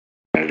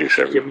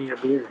introduce Give me a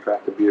beer.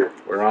 Crack a beer.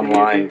 We're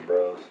online,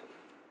 bros.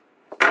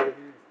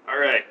 All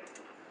right.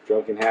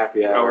 Drunken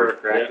happy hour.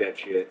 Crack that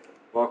shit.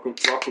 Welcome,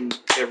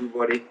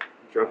 everybody.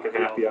 Drunken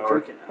happy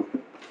hour.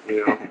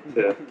 You know,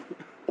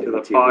 to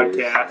the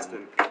podcast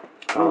and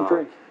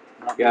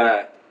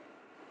gotta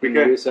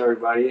introduce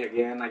everybody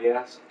again, I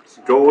guess.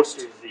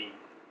 Ghost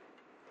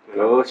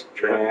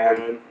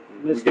Tran,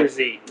 Mr.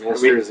 Z.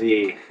 Mr.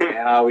 Z,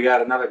 and we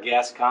got another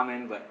guest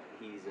coming, but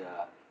he's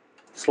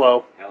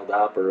slow, held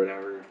up or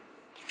whatever.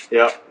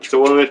 Yeah,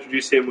 so we'll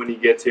introduce him when he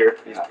gets here.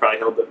 He's probably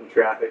held up in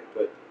traffic,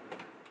 but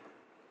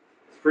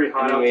it's pretty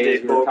hot out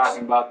today, we folks. were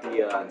talking about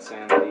the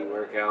insanity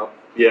workout.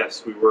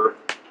 Yes, we were.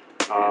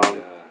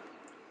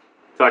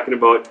 Talking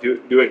about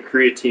doing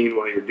creatine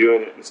while you're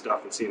doing it and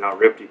stuff, and seeing how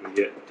ripped you can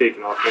get,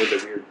 taking all kinds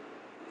of weird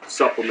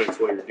supplements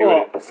while you're doing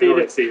it. I know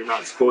they say you're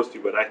not supposed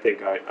to, but I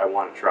think I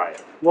want to try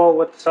it. Well,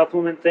 with the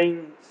supplements,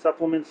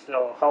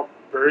 they'll help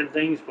burn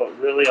things, but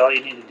really all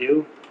you need to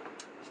do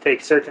is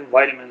take certain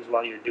vitamins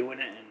while you're doing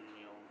it, and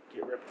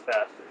you'll get ripped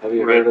faster. Have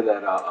you heard of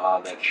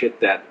that shit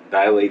that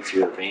dilates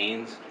your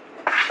veins?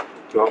 I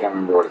can't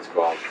remember what it's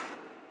called.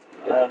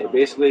 It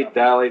basically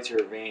dilates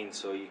your veins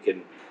so you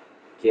can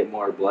get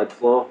more blood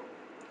flow.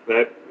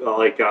 That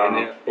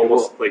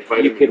almost like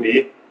vitamin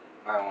B.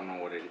 I don't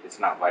know what it is. It's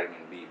not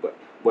vitamin B, but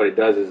what it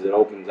does is it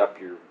opens up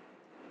your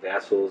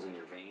vessels and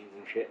your veins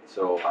and shit.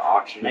 So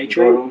oxygen can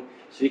go to them.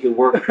 So you can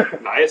work.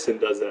 Niacin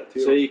does that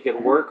too. So you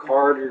can work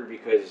harder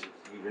because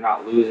you're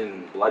not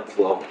losing blood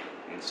flow,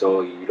 and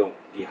so you don't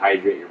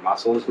dehydrate your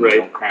muscles and you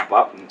don't cramp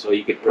up, and so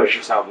you can push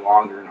yourself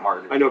longer and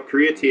harder. I know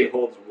creatine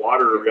holds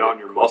water around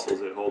your muscles.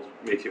 It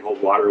makes you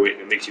hold water weight,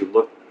 and it makes you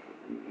look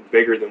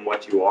bigger than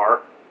what you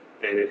are,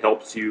 and it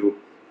helps you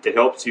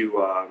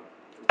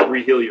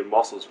reheal your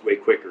muscles way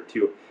quicker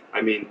too.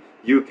 I mean,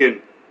 you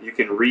can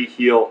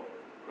reheal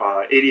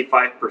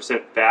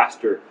 85%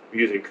 faster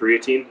using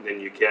creatine than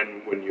you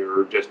can when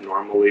you're just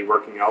normally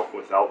working out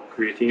without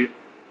creatine.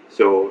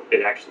 So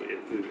it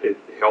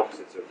helps.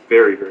 It's a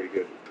very, very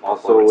good.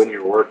 Also, when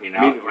you're working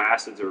out, amino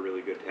acids are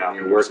really good to have.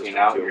 When you're working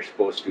out, you're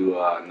supposed to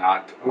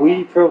not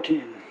whey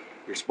protein.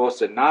 You're supposed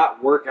to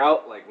not work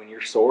out like when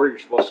you're sore. You're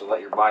supposed to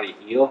let your body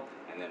heal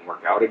and then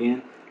work out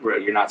again.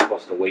 Right. You're not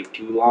supposed to wait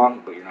too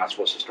long, but you're not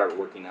supposed to start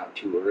working out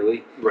too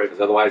early. Right. Because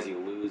otherwise you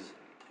lose.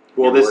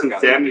 Well, this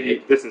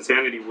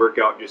insanity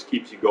workout just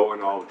keeps you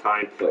going all the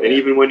time, and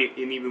even when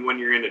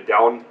you're in a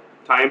down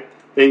time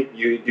thing,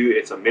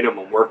 it's a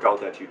minimum workout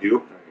that you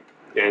do,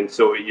 and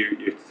so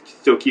it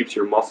still keeps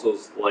your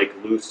muscles like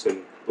loose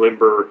and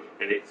limber,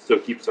 and it still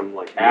keeps them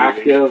like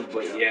active,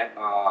 but yet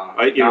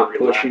not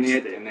pushing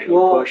it, and then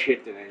you push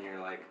it, and then you're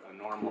like a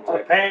normal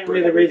type.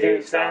 Apparently, the reason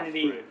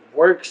insanity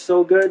works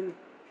so good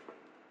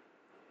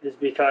is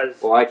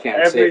because I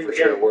can't say for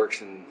sure it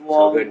works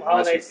so good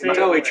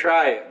until we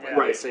try it.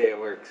 Right. They say it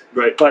works.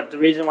 Right. But the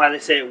reason why they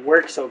say it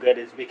works so good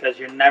is because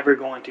you're never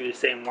going through the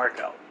same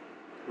workout.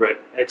 Right.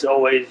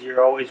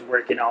 You're always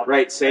working out.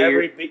 Right. Say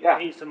every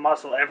piece of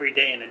muscle every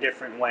day in a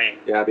different way.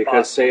 Yeah,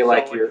 because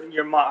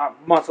your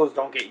muscles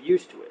don't get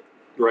used to it.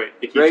 Right.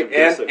 It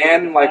keeps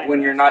and like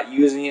when you're not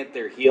using it,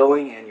 they're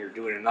healing, and you're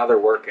doing another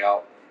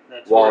workout.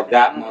 While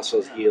that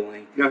muscle's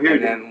healing, and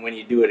then when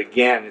you do it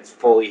again, it's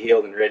fully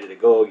healed and ready to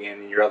go again,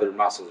 and your other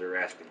muscles are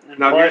resting.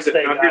 Now here's the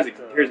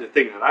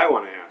thing that I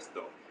want to ask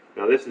though.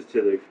 Now this is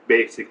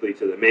basically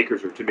to the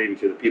makers, or to maybe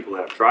to the people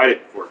that have tried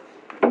it before.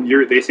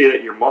 They say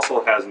that your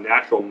muscle has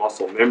natural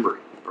muscle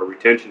memory or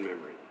retention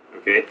memory.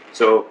 Okay,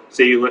 so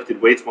say you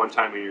lifted weights one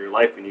time in your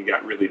life and you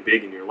got really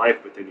big in your life,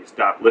 but then you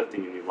stopped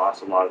lifting and you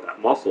lost a lot of that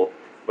muscle,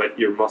 but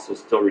your muscle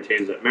still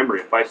retains that memory.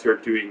 If I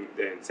start doing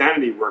the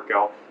insanity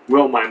workout,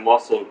 will my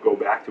muscle go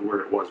back to where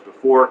it was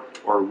before,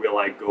 or will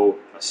I go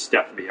a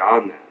step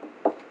beyond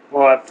that?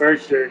 Well, at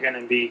first you're going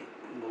to be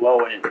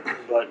below it,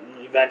 but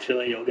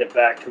eventually you'll get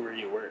back to where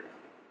you were.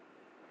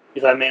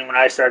 Because I mean, when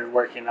I started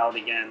working out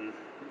again,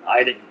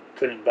 I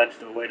couldn't bench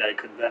the weight I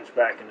could bench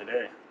back in the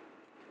day.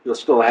 You'll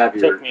still have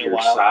your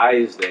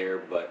size there,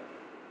 but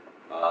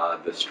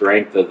the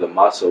strength of the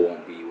muscle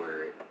won't be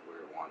where it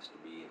wants to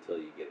be until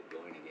you get it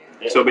going again.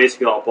 Yeah. So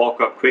basically I'll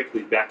bulk up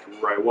quickly back to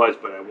where I was,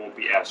 but I won't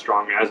be as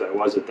strong as I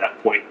was at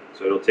that point.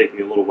 So it'll take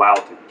me a little while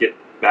to get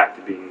back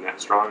to being that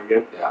strong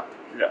again. Yeah.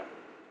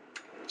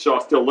 So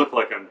I'll still look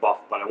like I'm buff,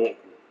 but I won't.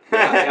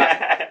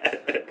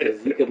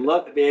 Because you could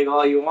look big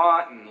all you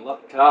want and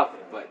look tough,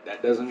 but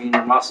that doesn't mean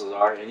your muscles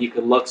are. And you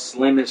could look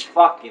slim as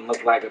fuck and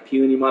look like a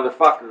puny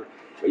motherfucker,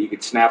 but you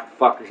could snap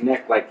the fucker's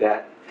neck like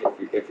that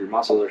if your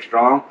muscles are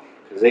strong.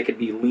 Because they could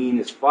be lean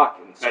as fuck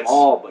and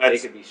small, but they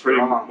could be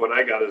strong. What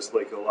I got is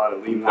like a lot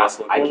of lean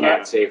muscle. I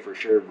can't say for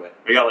sure, but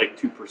I got like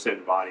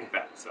 2% body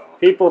fat. So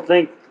people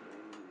think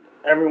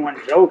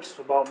everyone jokes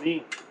about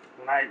me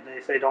when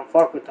they say don't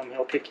fuck with him,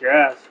 he'll kick your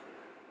ass.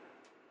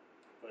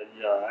 But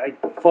I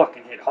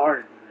fucking hit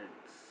hard.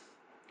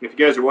 If you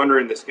guys are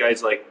wondering, this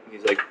guy's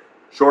he's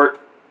short,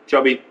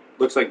 chubby,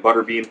 looks like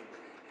Butterbean.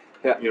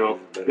 Yeah,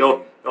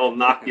 he'll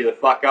knock you the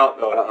fuck out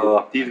though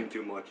if you're teasing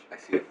too much. I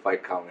see a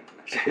fight coming.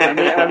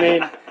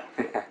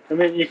 I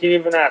mean, you can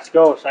even ask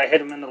Ghost. I hit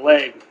him in the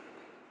leg,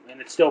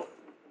 and it still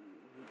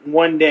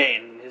one day,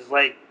 and his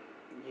leg,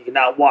 he could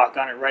not walk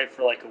on it right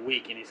for like a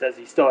week, and he says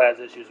he still has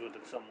issues with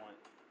it somewhat.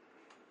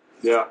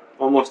 Yeah,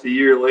 almost a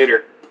year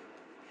later.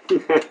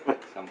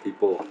 Some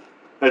people.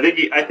 I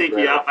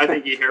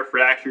think he hair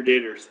fractured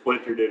it or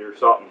splintered it or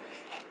something.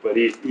 But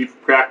he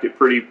cracked it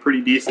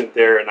pretty decent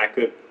there, and I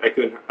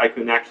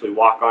couldn't actually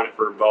walk on it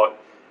for about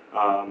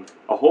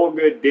a whole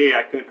good day.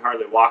 I couldn't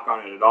hardly walk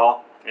on it at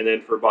all, and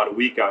then for about a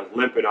week I was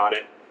limping on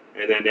it.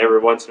 And then every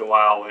once in a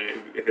while,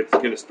 if it's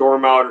going to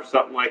storm out or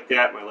something like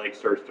that, my leg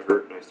starts to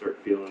hurt, and I start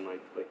feeling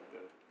like the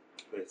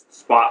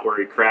spot where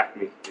he cracked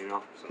me, you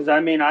know. Because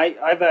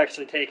I've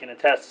actually taken a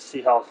test to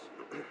see how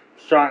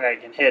strong I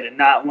can hit, and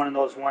not one of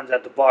those ones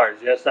at the bars.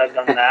 Yes, I've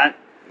done that.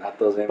 Not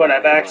those. But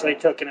I've actually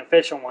took an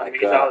official one like,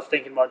 because I was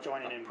thinking about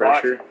joining in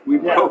pressure.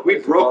 boxing. We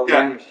broke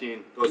that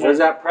machine. What is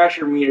that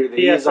pressure meter they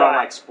use PSI. on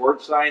like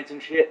sports science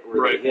and shit?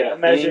 Where Right. they hit a It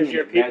measures thing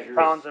your and it measures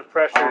pounds of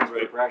pressure. Pounds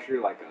of pressure,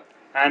 like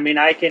a. I mean,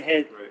 I can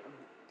hit. Right.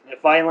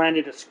 If I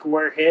landed a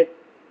square hit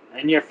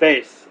in your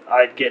face,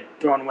 I'd get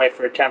thrown away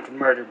for attempted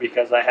murder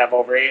because I have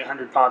over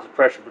 800 pounds of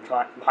pressure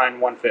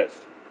behind one fist.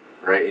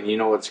 Right, and you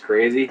know what's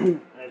crazy?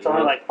 And it's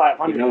only like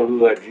 500. You know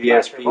who a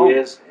GSP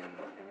is in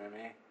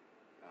MMA?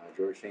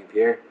 George St.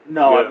 Pierre.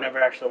 No, Yeah. I've never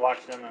actually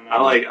watched him.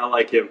 I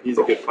like him. He's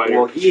a good fighter.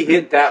 Well, he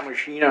hit that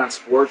machine on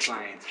sports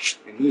science,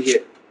 and he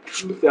hit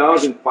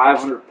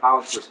 2,500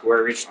 pounds per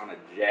square inch on a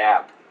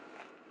jab.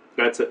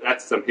 That's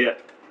some hit.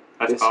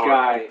 That's This power.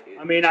 guy.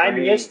 I mean, I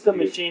missed the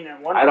machine at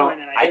one I don't-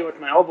 point, and I hit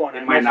with my elbow, and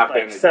it I might missed not like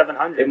been a-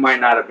 700. It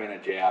might not have been a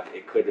jab.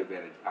 It could have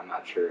been. I'm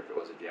not sure if it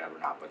was a jab or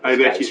not. But I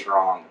this bet guy's you-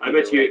 strong. I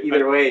bet you-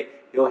 Either way,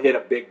 he'll hit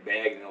a big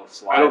bag and he'll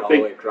slide all the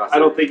way across. I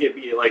don't think it'd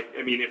be like.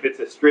 I mean, if it's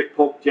a straight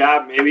poke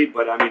jab, maybe.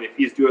 But I mean, if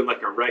he's doing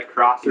like a right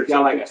cross or He's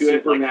got something like a to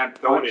it, Superman like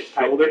throwing his punch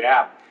type shoulder.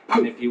 jab.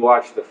 And if you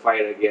watch the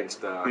fight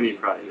against, And he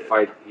probably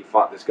did. he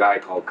fought this guy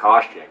called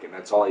Koscheck, and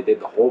that's all he did.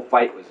 The whole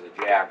fight was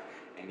a jab,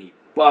 and he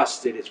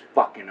busted his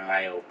fucking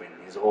eye open.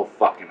 His whole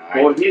fucking eye.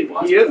 Well, was he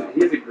busted is.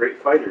 open. He's a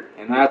great fighter.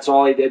 And that's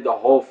all he did. The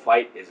whole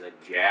fight is a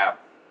jab,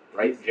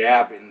 right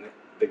jab, and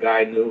the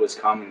guy knew it was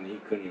coming. And he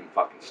couldn't even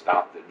fucking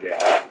stop the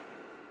jab.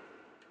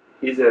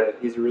 He's a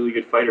really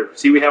good fighter.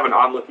 See, we have an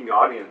odd-looking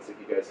audience. If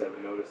you guys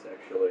haven't noticed,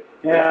 actually.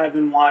 Yeah, I've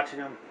been watching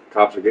him.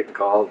 Cops are getting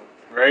called.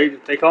 Right?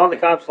 If they call the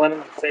cops, let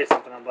them say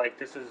something. I'm like,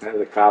 this is. Have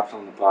the cops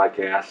on the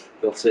podcast.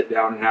 They'll sit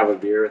down and have a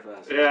beer with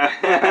us.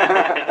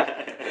 Yeah.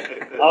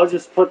 I'll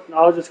just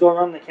go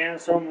around the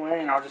cans, throw them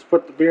away, and I'll just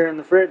put the beer in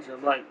the fridge.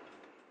 I'm like,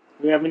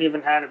 we haven't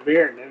even had a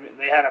beer.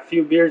 They had a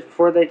few beers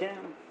before they came.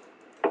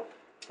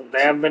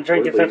 They haven't been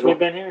drinking since we've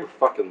been here. We're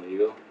fucking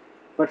legal.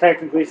 But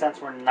technically,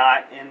 since we're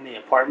not in the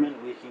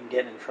apartment, we can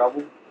get in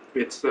trouble.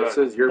 It's This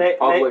is your They-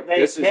 public. they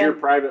this is your can-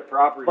 private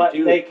property But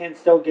too. they can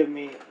still give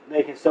you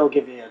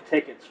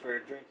tickets for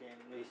drinking.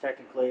 At least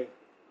technically,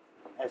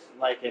 as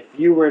like if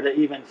you were to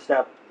even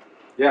step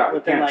yeah, you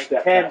within can't like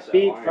step 10 past that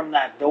feet line. from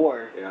that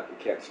door, Yeah, you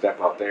can't step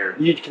out there.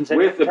 you'd consider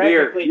With the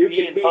beer, technically you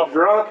being can be public.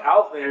 drunk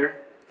out there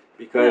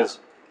because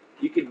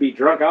you could be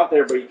drunk out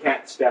there, but you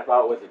can't step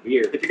out with a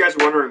beer. If you guys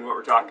are wondering what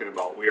we're talking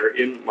about, we are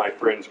in my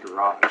friend's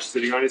garage,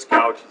 sitting on his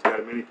couch. He's got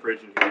a mini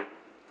fridge in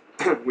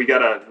here. We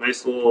got a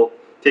nice little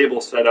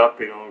table set up,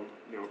 you know,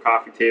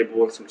 coffee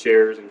table and some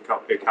chairs and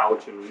a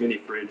couch and a mini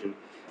fridge, and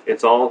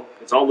it's all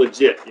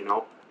legit, you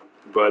know.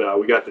 But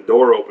we got the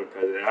door open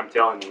because I'm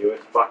telling you,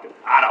 it's fucking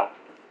hot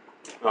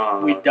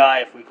out. We'd die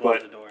if we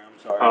closed but, the door.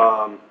 I'm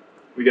sorry.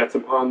 We got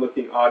some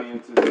onlooking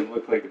audiences and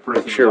look like the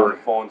person's Sure. on the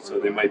phone, so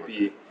they might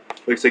be.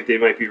 Looks like they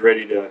might be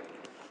ready to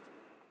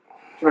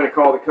trying to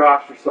call the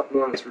cops or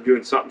something on us for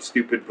doing something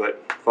stupid,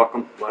 but fuck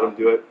them, let them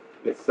do it.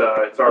 It's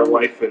our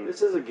life, and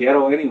This is a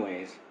ghetto,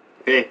 anyways.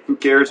 hey, who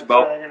cares That's why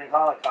about? they're gonna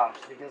call the cops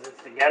because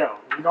it's the ghetto.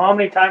 You know how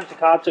many times the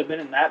cops have been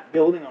in that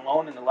building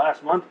alone in the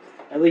last month?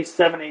 At least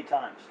 7-8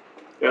 times.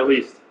 At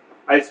least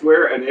I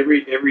swear, and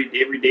every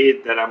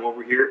day that I'm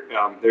over here,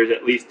 there's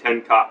at least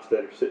 10 cops that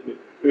are sitting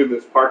in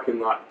this parking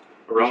lot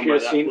around You by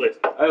should've that seen- place.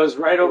 I was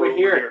right over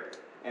here.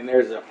 And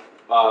there's a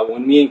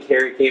when me and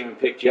Carrie came and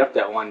picked you up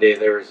that one day,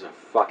 there was a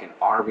fucking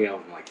army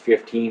of them, like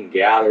 15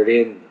 gathered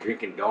in,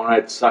 drinking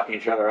donuts, sucking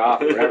each other off,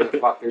 whatever the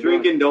fuck they're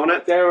Drinking doing.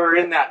 donuts. They were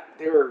in that.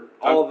 They were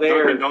all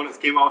there. Dunkin' Donuts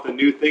came out with a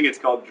new thing. It's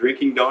called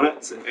drinking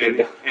donuts,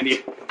 and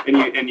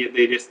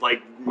they just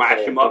like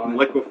mash them up and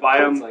liquefy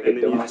them, It's like a and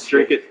then you donut just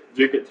drink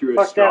it through a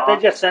Fuck straw. that,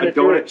 they just send it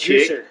through a donut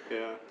shake. juicer.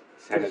 Yeah.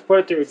 They just put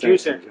it through a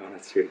juicer.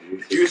 Donuts through a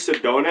juicer. Juice a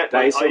donut.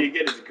 Dice all them. you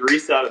get is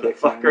grease out of the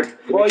Mix 'em fucker.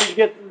 in. Well, you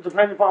get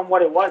depending upon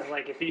what it was.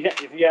 Like if you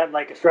had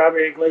like a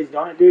strawberry glazed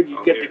donut, dude, you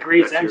Oh, get here, the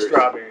grease that's and yours.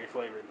 strawberry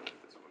flavored.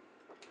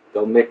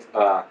 They'll mix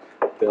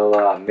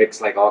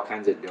like all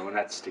kinds of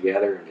donuts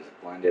together and just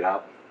blend it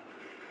up.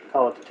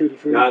 Call it the tutti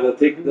frutti. No, they'll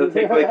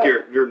take like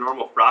your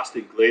normal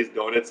frosted glazed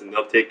donuts, and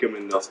they'll take them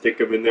and they'll stick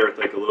them in there with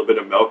like a little bit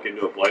of milk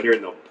into a blender,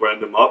 and they'll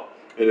blend them up,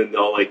 and then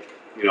they'll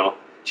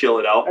chill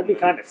it out. That'd be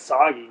kind of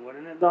soggy,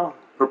 wouldn't it though?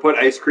 Or put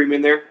ice cream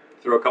in there,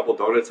 throw a couple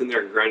donuts in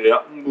there, and grind it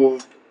up, and then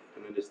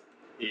just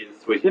eat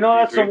it. You know,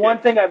 that's the one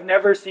thing I've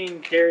never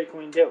seen Dairy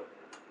Queen do.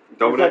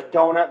 There's a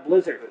donut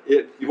blizzard.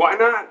 Why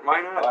not?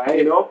 Why not? Right.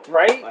 You know?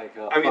 Right? Like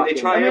I mean, they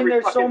try I mean, every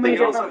there's so fucking many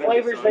thing else different under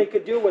the flavors sun. they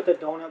could do with a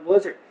donut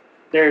blizzard.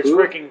 There's Who?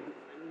 freaking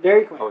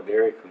Dairy Queen. Oh,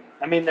 Dairy Queen.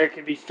 I mean, there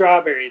could be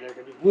strawberry, there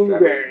could be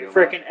blueberry,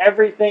 Strawberry freaking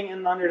everything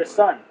in under the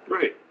sun.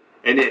 Right.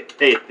 And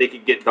hey, they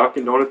could get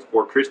Dunkin' Donuts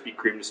or Krispy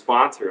Kreme to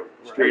sponsor them.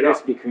 Straight up.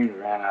 Krispy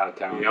Kreme ran out of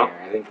town Yep. here.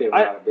 I think they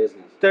went out of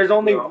business. There's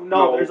only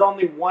No. there's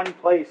only one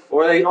place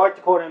Or in they- North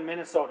Dakota and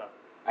Minnesota.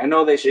 I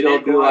know they still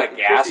didn't do go out like to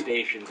gas Krispy-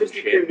 stations and Krispy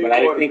Kreme shit, didn't but go I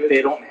out of think they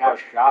business. don't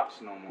have shops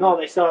no more. No,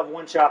 they still have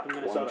one shop in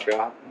One Minnesota.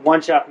 shop.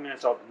 One shop in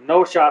Minnesota.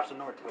 No shops in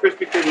North Dakota.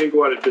 Krispy Kreme didn't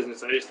go out of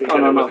business. I just think No,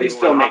 that no, it no. wasn't They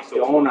still going make off so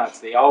much. donuts.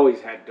 They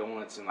always had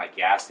donuts in like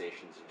gas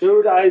stations. and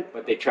Dude, shit.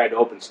 But they tried to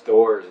open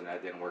stores and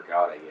that didn't work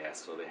out, I guess.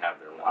 So they have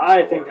their one I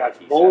store, think that's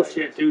like he said, I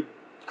bullshit, guess. dude.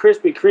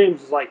 Krispy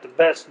Kreme's is like the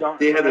best donut.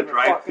 They had I've a ever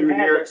drive-through fucking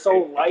had. here They're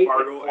so in light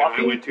Fargo, and and I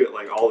fluffy. went to it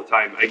like all the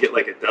time. I get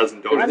like a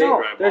dozen donuts. I to know.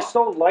 drive They're off.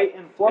 so light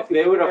and fluffy.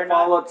 If they would They're have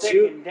not followed thick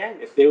suit, and dense.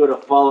 if they would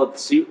have followed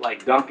suit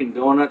like Dunkin'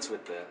 Donuts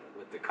with the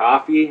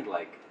coffee,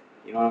 like,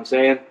 you know what I'm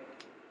saying?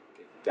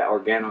 That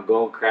Organo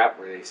Gold crap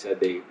where they said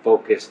they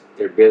focused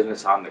their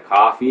business on the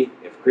coffee.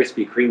 If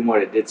Krispy Kreme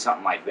would have did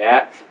something like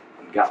that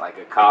and got like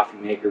a coffee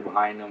maker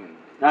behind them,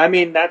 and I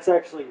mean, that's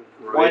actually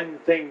Right. one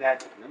thing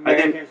that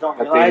Americans don't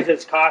but realize they-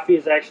 is coffee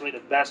is actually the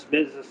best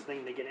business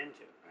thing to get into.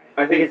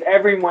 I think Because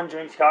everyone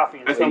drinks coffee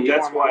in I some think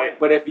that's form or why- way.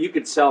 but if you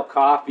could sell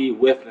coffee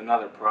with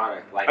another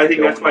product, like I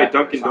think that's why donut or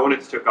Dunkin' something.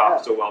 Donuts took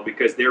off so well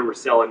because they were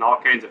selling all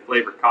kinds of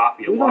flavored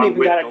coffee We along don't even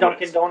with got a donuts.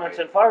 Dunkin' Donuts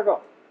in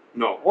Fargo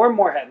No, or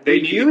Moorhead. they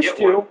We need used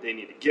to get one. to. They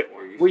need to get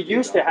one. We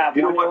used to have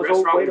You know one. what It was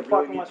restaurant way we to really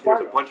fucking need? West There's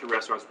a Fargo. bunch of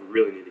restaurants we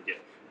really need to get.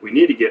 We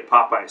need to get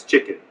Popeye's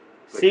chicken.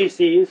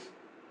 CC's.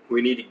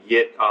 We need to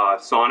get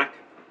Sonic.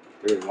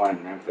 There's one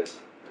in Memphis,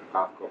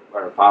 or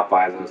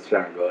Popeyes. I was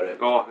trying to go to.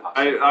 Oh,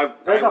 I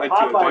There's a went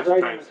to it a bunch Popeyes of right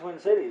in times. the Twin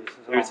Cities.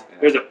 So.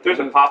 There's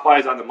a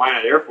Popeyes on the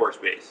Minot Air Force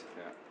Base.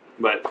 Yeah.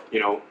 But you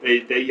know they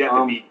have to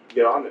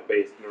get on the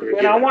base. In order to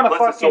Man, get I it. want a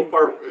Plus it's so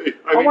fucking-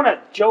 far. I want a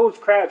Joe's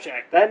Crab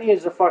Shack. That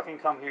needs to fucking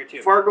come here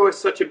too. Fargo is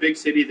such a big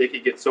city; they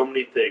could get so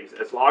many things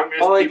as long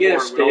as All they people get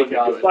are is willing to do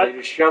steakhouses. it. But- They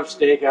just shove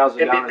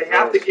steakhouses And down they our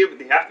have to throats.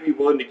 they have to be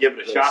willing to give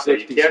it a The shot. Though. You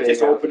 60 can't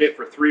just steakhouses. open it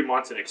for 3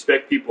 months and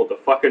expect people to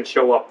fucking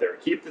show up there.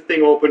 Keep the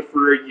thing open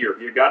for a year.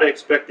 You got to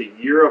expect a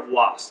year of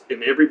loss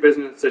in every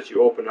business that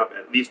you open up.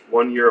 At least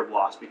 1 year of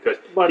loss because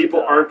But, people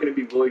aren't going to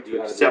be willing You to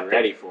got to accept be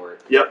ready it. for it.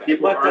 Yep,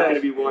 people But, aren't going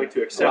to be willing to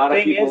A accept lot it.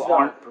 of thing people is, though-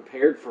 aren't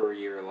prepared for a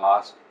year of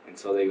loss, and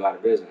so they go out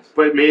of business.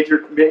 But major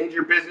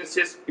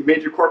businesses,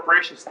 major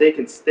corporations, they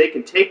can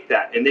take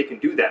that and they can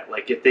do that.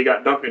 Like if they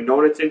got Dunkin'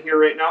 Donuts in here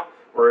right now,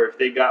 or if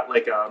they got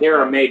like a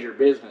They're a major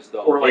business, though.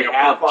 or like they a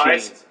have Popeyes.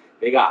 chains.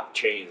 They got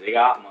chains. They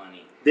got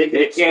money. they can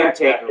they expect can't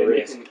take that a and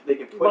risk. They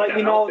can put But that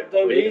you know, out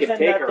there. the They can reason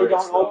take that a they risk,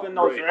 don't though. open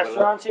those Right,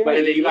 restaurants here, But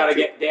And they you got to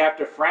need get. They have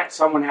to.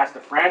 Someone has to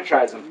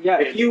franchise them. Yeah.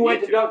 If you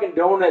went to Dunkin'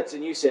 Donuts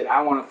and you said,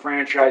 "I want to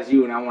franchise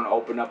you, and I want to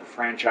open up a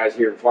franchise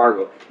here in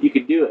Fargo," you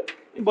could do it.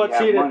 If but you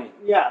see, have the, money.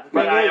 yeah, the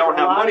But thing I is, don't a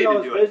have lot money to of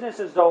those do it.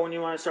 businesses, though, when you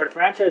want to start a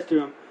franchise through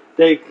them,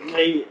 they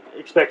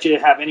expect you to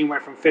have anywhere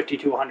from 50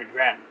 to 100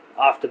 grand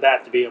off the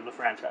bat to be able to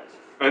franchise.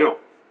 I know,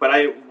 but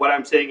what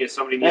I'm saying is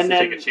somebody needs And to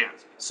then- take a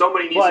chance.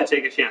 Somebody needs but to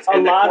take a chance, a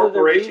and the lot of the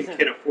corporation reason-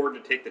 can afford to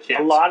take the chance.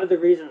 A lot of the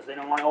reasons they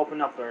don't want to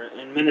open up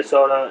in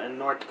Minnesota and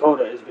North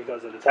Dakota is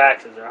because of the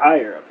taxes are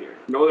higher up here.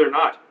 No, they're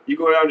not. You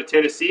go down to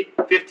Tennessee,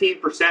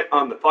 15%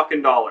 on the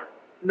fucking dollar.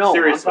 No,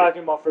 Seriously. I'm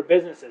talking about for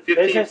businesses. 15%.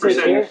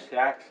 Businesses here,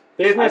 Tax.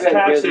 business I bet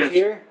taxes business-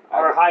 here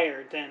are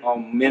higher than Oh,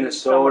 in some of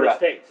Minnesota. the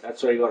states.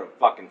 That's why you go to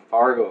fucking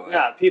Fargo.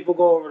 Yeah, people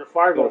go over to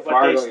Fargo, Go to but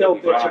Fargo, they still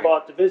you'll be bitch fine.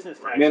 about the business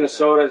taxes.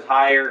 Minnesota's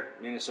higher.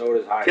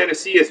 Minnesota's higher.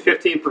 Tennessee is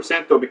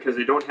 15% though because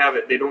they don't have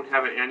it. They don't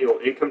have an annual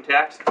income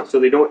tax, so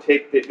they don't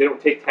take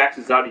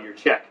taxes out of your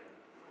check.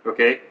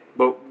 Okay,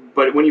 but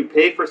when you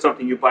pay for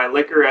something, you buy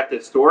liquor at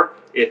the store.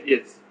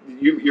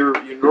 You're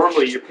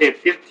normally paying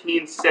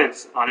 15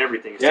 cents on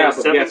everything. Yeah,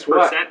 Instead but of guess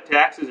what? 7%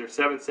 taxes or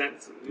 7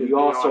 cents. You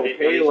also on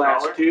pay each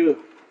less dollar. too.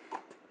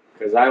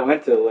 Because I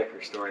went to the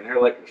liquor store and their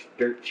liquor's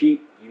dirt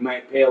cheap. You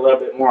might pay a little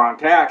bit more on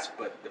tax,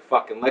 but the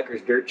fucking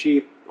liquor's dirt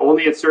cheap.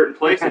 Only in certain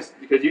places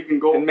because you can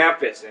go. In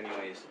Memphis,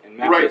 anyways. In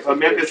Memphis, Right, but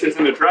Memphis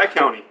isn't a dry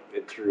county.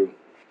 It's true.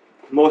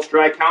 Most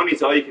dry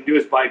counties, all you can do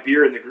is buy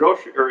beer in the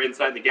grocery or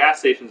inside the gas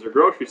stations or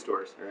grocery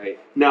stores. Right.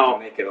 Now,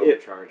 And they could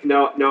overcharge.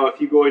 now, if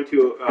you go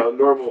into a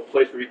normal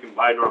place where you can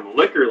buy normal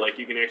liquor, like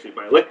you can actually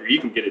buy liquor, you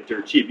can get it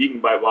dirt cheap. You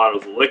can buy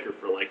bottles of liquor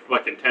for like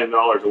fucking $10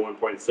 or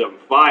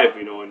 1.75,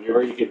 you know, and Or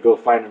you're. you could go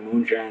find a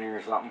moonshiner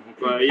or something.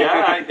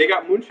 Yeah, they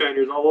got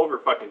moonshiners all over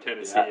fucking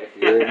Tennessee.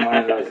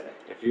 Yeah,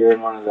 if you're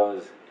in one of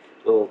those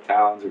little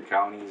towns or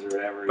counties or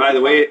whatever. By you the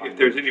can way, find if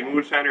there's a any moonshiner.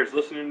 moonshiners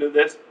listening to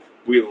this,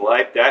 we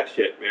like that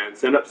shit, man.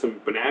 Send up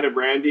some banana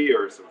brandy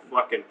or some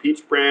fucking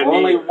peach brandy.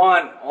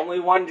 Only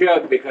one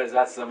jug because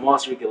that's the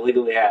most we could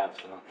legally have.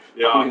 So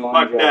Yeah, only one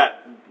fuck jug.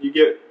 that. You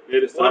get it.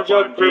 It's One up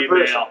jug on per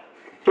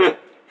Gmail.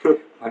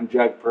 One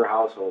jug per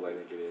household, I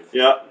think it is.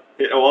 Yeah,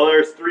 Well,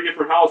 there's 3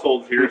 different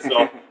households here,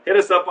 so hit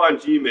us up on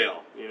Gmail.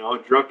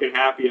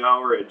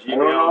 drunkenhappyhour@gmail.com. I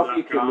don't know if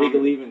you can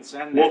legally even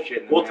send that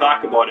shit. We'll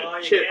talk about it.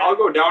 Well, Shit, I'll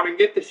go down and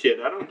get the shit.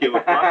 I don't give a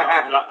fuck.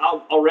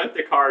 I'll rent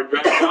the car and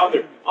drive down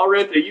there. I'll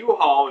rent a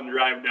U-Haul and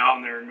drive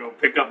down there and go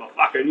pick up a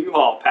fucking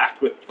U-Haul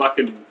packed with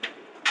fucking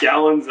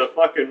gallons of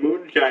fucking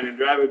moonshine and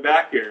drive it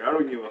back here. I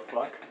don't give a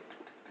fuck.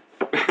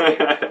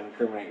 Don't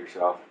incriminate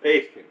yourself.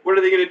 Hey, what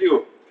are they gonna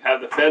do?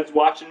 Have the feds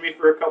watching me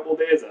for a couple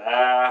days?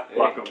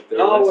 Fuck them.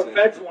 No, when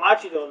feds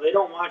watch you, though, they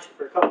don't watch it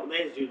for a couple of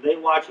days, dude. They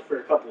watch it for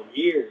a couple of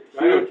years.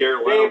 I don't care.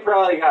 They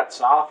probably got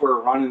software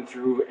running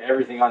through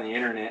everything on the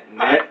internet,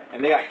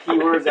 and they got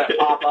keywords that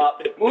pop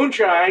up.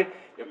 Moonshine.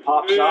 It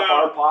pops up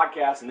our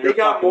podcast, and they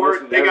got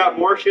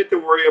more shit to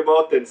worry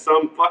about than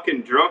some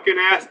fucking drunken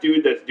ass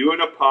dude that's doing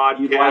a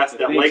podcast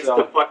that likes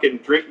to fucking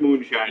drink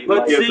moonshine.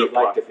 But gives a like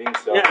fuck. to think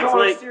so. Yeah,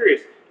 No, I'm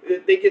serious.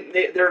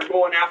 They're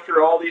going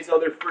after all these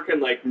other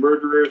freaking like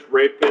murderers,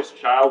 rapists,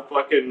 child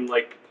fucking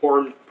like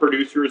porn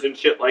producers and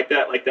shit like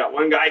that. Like that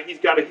one guy, he's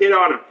got a hit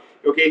on him.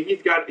 Okay,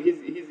 he's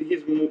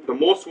the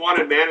most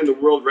wanted man in the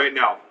world right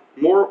now.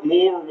 More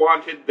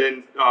wanted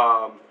than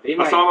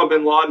Osama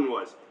bin Laden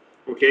was.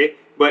 Okay,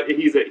 but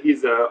he's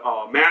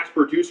a mass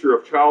producer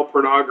of child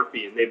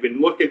pornography, and they've been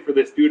looking for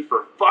this dude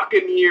for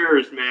fucking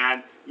years,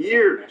 man,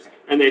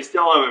 and they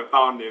still haven't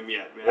found him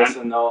yet, man.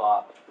 Listen,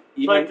 though,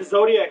 It's like the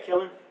Zodiac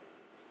killer.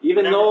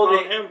 even Never though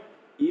found him.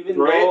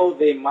 though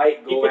they might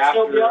He go could after,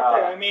 still be up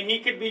there. I mean, he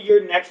could be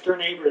your next door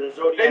neighbor, the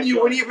Zodiac And you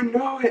killer. wouldn't even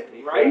know it,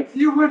 Right?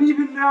 You wouldn't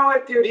even know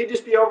it, dude. He'd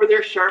just be over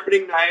there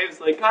sharpening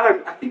knives. Like,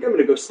 God, I think I'm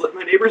gonna go slit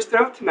my neighbor's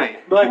throat tonight.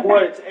 Like,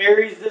 what, it's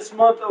Aries this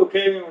month?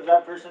 Okay, was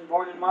that person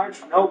born in March?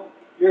 Nope,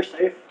 you're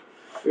safe.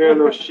 Yeah,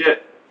 no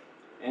shit.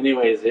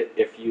 anyways,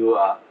 if you,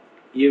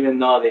 even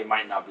though they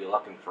might not be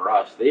looking for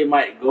us, they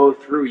might go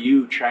through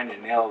you trying to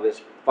nail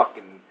this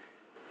fucking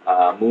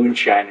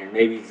moonshiner.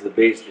 Maybe he's the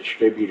base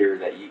distributor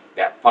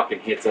that fucking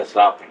hits us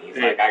up, and he's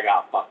like, I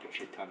got a fucking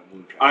shit ton of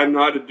moonshine. I'm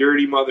not a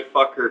dirty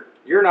motherfucker.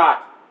 You're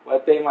not.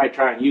 But they might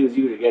try and use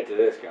you to get to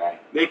this guy.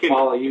 They can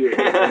follow you to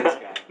get to this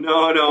guy.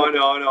 No.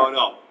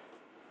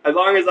 As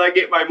long as I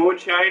get my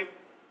moonshine,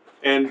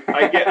 and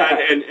I get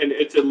and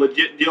it's a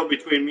legit deal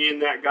between me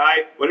and that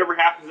guy. Whatever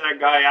happens to that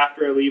guy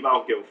after I leave, I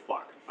don't give a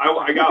fuck.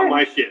 I got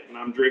my shit, and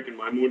I'm drinking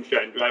my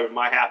moonshine, driving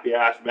my happy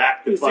ass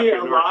back to You fucking see,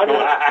 North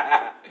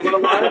what a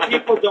lot of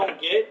people don't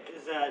get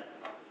is that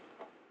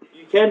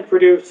you can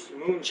produce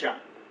moonshine.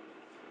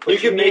 But You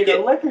can make need it-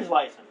 a liquor's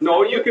license.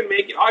 No, you can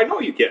make it. I know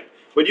you can,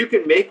 but you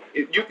can make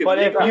it. You can. But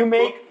leave if you that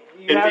make, book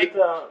you and have make-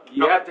 to.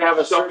 You have to have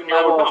a Stuff certain in your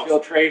own level of house.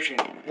 filtration.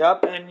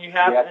 Yep, and you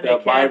have, You have and to they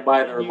abide can't,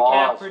 by their you laws.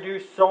 can't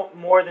produce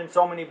more than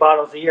so many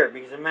bottles a year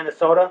because in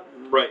Minnesota,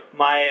 right.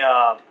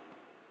 my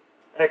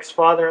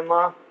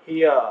ex-father-in-law,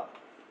 he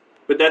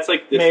But that's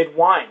like this. made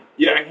wine.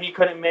 Yeah. And he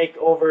couldn't make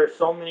over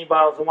so many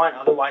bottles of wine,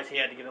 otherwise he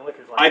had to get a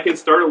liquor's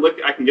license.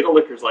 I can get a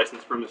liquor's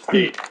license from the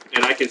state,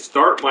 and I can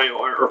start my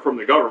own, or from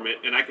the government,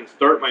 and I can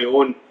start my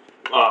own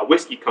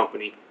whiskey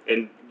company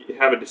and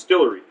have a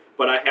distillery.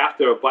 But I have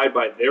to abide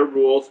by their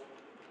rules,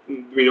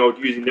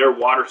 using their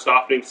water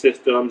softening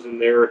systems and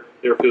their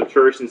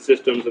filtration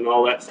systems and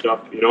all that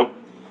stuff.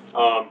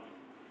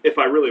 If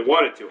I really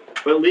wanted to.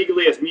 But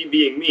legally, as me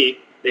being me,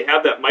 they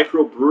have that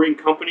micro brewing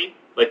company.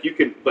 Like you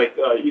can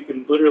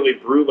literally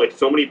brew like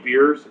so many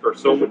beers or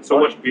so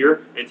much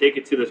beer and take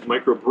it to this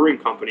micro brewing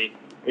company,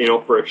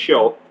 for a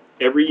show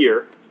every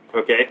year.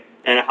 Okay,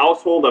 and a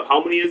household of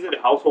how many is it?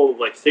 A household of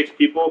like 6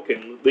 people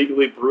can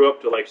legally brew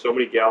up to like so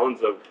many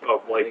gallons of I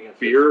think like it's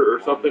beer or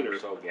just something. 1 Or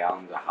so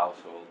gallons a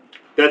household.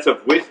 that's of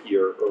whiskey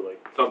or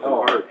like something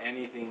hard.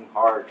 Anything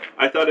hard.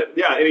 I thought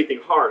anything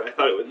hard. I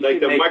thought it was You like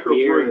can the make micro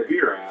brewing beer,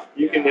 beer. crap.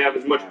 You can have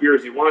as much beer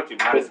as you want to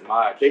Not because as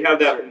much. they have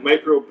that Certain-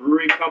 micro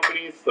brewing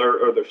companies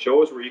or the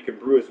shows where you can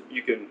brew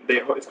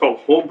it's called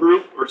home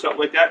brew or something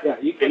like that. Yeah,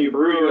 you can and you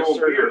brew your a own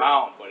certain beer.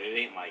 amount, but it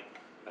ain't like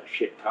a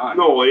shit ton.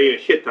 No, it ain't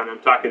a shit ton. I'm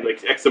talking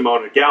like X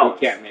amount of You gallons.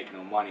 can't make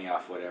no money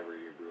off whatever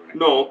you're brewing.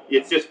 No,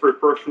 it's just for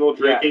personal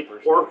drinking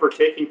personal. or for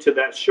taking to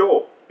that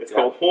show. It's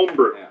called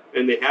homebrew,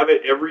 and they have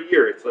it every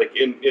year. It's like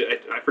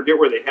I forget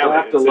where they have We'll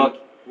it. have to It's in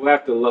look. We'll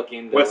have to look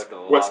into what the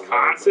laws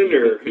Wisconsin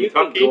are. but or you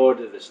Kentucky? can go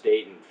to the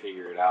state and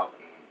figure it out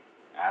and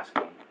ask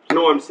them.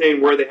 No, I'm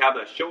saying where they have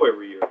that show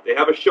every year. They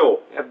have a show,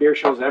 They have beer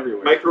shows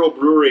everywhere. micro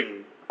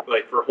brewing,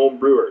 like for home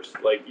brewers.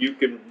 Like you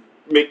can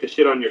make the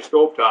shit on your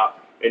stovetop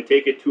and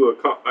take it to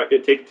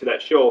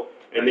that show,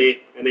 and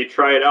they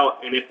try it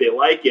out. And if they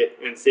like it,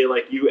 and say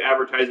like you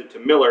advertise it to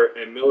Miller,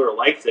 and Miller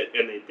likes it,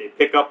 and they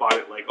pick up on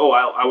it, like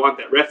I want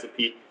that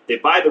recipe. They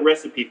buy the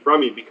recipe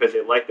from you because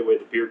they like the way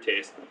the beer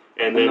tastes,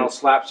 and then they'll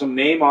slap some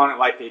name on it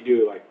like they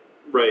do,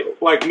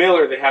 like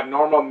Miller. They have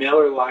normal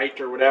Miller Light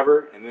or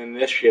whatever, and then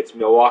this shit's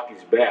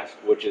Milwaukee's Best,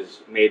 which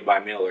is made by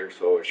Miller.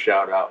 So a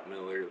shout out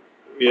Miller,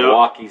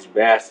 Milwaukee's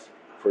Best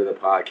for the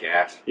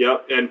podcast.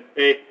 Yep, and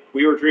hey,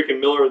 we were drinking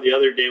Miller the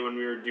other day when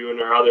we were doing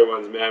our other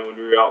ones, man. When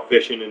we were out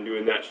fishing and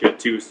doing that shit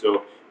too.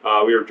 So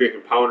We were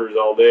drinking Pounders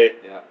all day.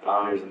 Yeah,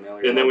 Pounders and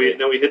Millers. And then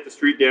we hit the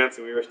street dance,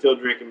 and we were still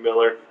drinking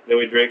Miller. Then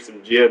we drank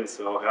some gin.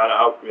 So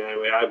out, man.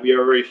 We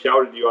already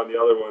shouted you on the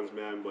other ones,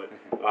 man. But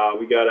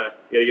we gotta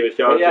give a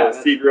shout out to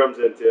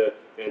Seagrams and to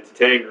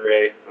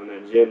Tanqueray on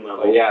that gin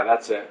level. But yeah,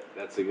 that's a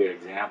good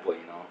example,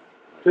 you know.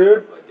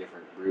 Dude, like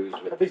different brews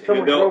with. I think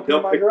someone broke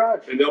into my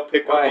garage. And they'll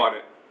pick up on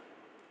it.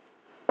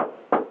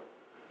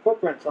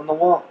 Footprints on the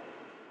wall.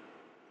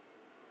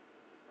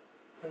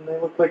 And they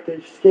look like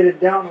they skidded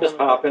down. Just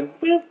hopping.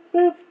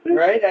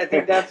 Right? I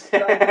think I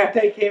think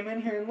they came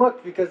in here and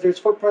looked because there's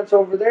footprints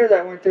over there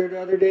that weren't there the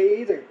other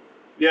day either.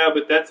 Yeah,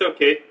 but that's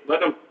okay.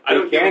 Let them.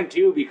 They can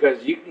too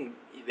because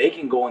they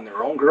can go in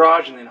their own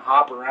garage and then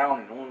hop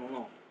around and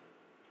no.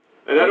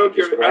 And I don't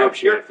care.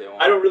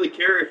 I don't really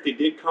care if they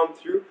did come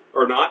through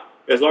or not,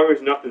 as long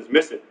as nothing's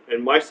missing.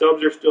 And my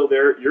subs are still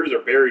there. Yours are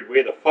buried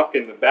way the fuck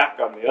in the back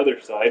on the other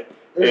side.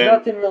 There's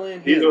nothing really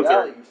in here. These ones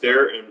are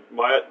there, and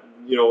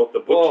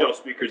the bookshelf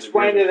speakers.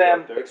 Explain to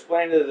them.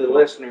 Explain to the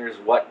listeners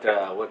what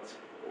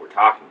we're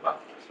talking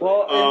about.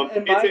 Well,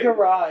 in my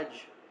garage,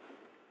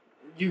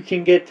 you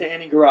can get to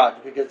any garage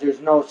because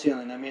there's no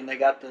ceiling. I mean, they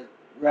got the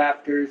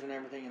rafters and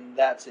everything, and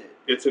that's it.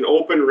 It's an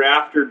open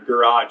raftered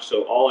garage,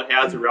 so all it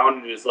has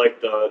around it is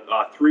like the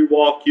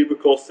 3-wall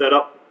cubicle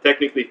setup,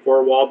 technically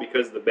 4-wall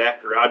because of the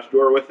back garage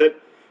door with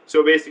it.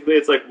 So basically,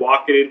 it's like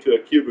walking into a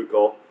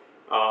cubicle,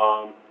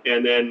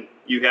 and then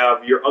you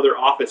have your other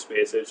office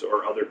spaces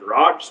or other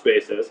garage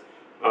spaces,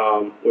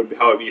 would be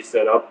how it'd be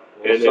set up.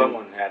 Well, and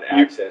someone had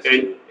access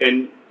to.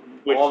 And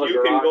which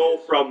you can go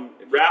from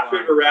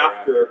rafter to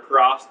rafter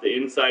across the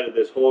inside of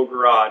this whole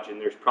garage, and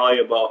there's probably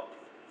about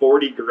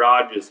 40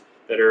 garages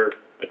that are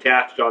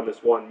attached on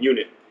this one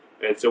unit.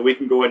 And so we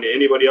can go into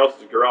anybody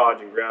else's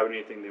garage and grab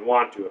anything they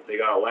want to. If they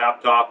got a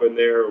laptop in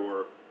there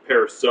or a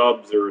pair of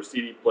subs or a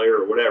CD player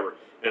or whatever.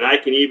 And I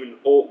can even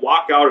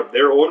walk out of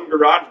their own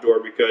garage door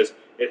because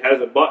it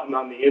has a button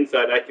on the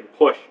inside I can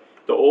push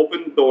to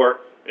open the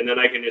door, and then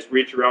I can just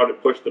reach around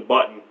and push the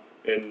button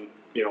and,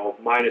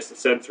 minus the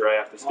sensor I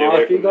have to stay away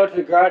from. If you go to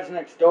the garage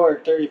next door,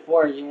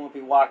 34, you won't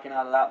be walking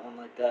out of that one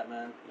like that,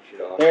 man.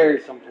 They're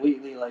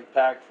completely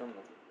packed from the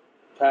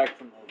back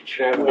to the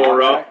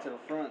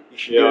front. You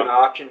should do an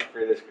auction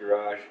for this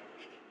garage.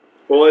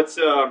 Well, it's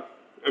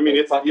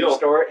it's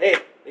Hey,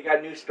 they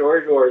got new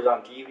Storage Wars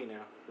on TV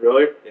now.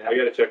 Really? Yeah. I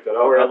gotta check that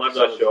out. I love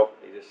that show.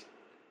 They just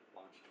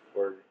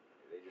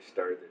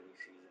started the new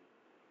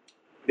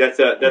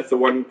season. That's the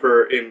one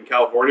in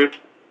California.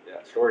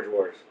 Yeah, Storage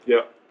Wars.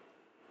 Yeah,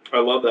 I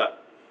love that.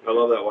 I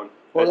love that one.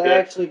 Well, they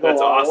actually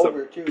go all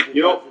over too.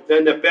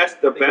 Then the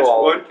best one.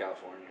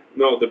 California.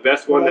 No, the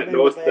best one that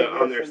knows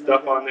on their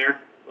stuff on there.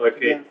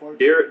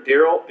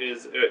 Daryl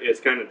is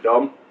kind of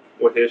dumb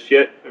with his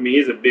shit. I mean,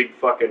 he's a big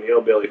fucking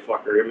hillbilly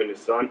fucker, him and his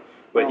son.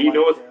 But he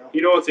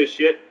knows his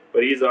shit.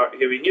 But he's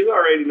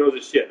already knows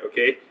his shit.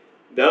 Okay,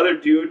 the other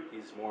dude,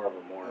 he's more of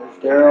a moron. There's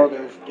Daryl.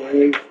 There's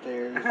Dave.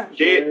 There's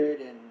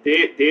Jared and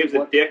Dave's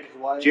a dick.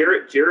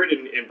 Jared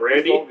and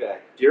Brandy.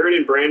 Jared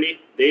and Brandy,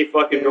 they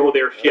fucking know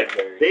their shit.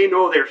 They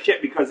know their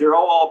shit because they're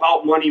all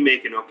about money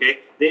making, okay?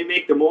 They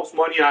make the most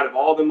money out of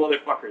all the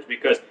motherfuckers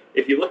because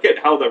if you look at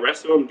how the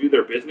rest of them do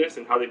their business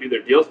and how they do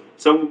their deals,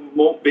 some of them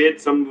won't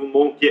bid, some of them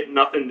won't get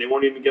nothing, they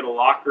won't even get a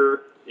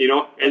locker, and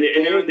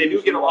when they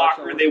do get a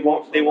locker, they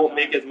won't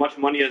make as much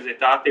money as they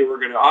thought they were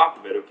going to off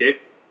of it, okay?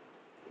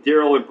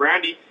 Daryl and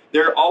Brandy,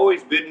 they're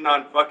always bidding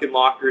on fucking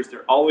lockers,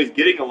 they're always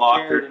getting a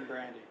locker. Jared and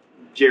Brandy.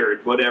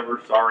 Jared, whatever,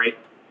 sorry.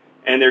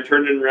 And they're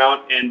turning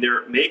around and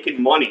they're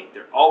making money.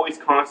 They're always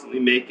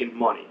constantly making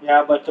money.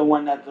 Yeah, but the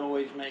one that's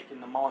always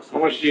making the most. How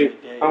much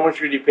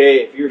would you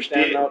pay if you were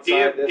standing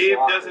outside this Dave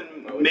locker?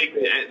 Doesn't make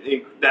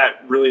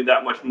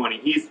that much money.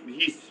 He's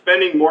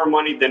spending more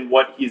money than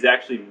what he's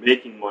actually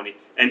making money,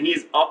 and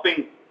he's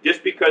upping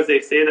just because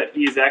they say that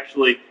he's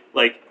actually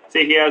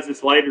say he has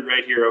this lighter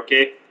right here,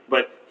 okay,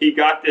 but he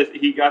got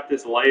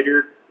this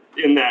lighter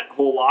in that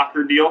whole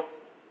locker deal.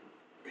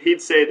 He'd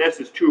say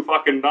this is $2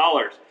 fucking.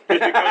 Just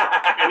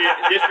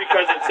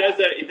because it says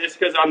that, just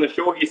because on the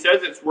show he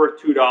says it's worth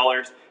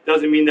 $2,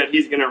 doesn't mean that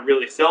he's going to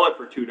really sell it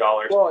for $2.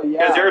 Well, yeah.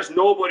 Because there's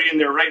nobody in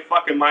their right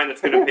fucking mind that's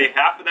going to pay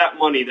half of that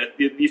money that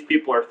these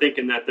people are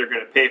thinking that they're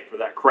going to pay for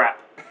that crap.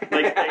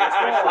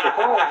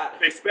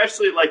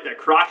 Especially like that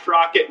crotch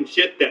rocket and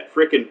shit that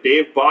frickin'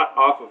 Dave bought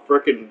off of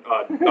frickin'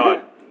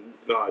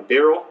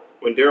 Daryl.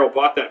 When Daryl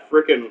bought that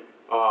frickin'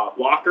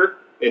 locker,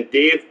 and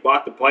Dave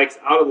bought the bikes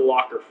out of the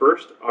locker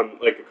first on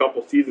a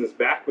couple seasons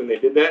back when they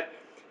did that.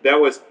 That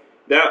was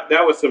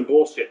some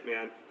bullshit,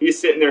 man. He's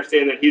sitting there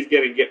saying that he's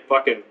going to get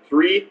fucking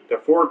 $3 to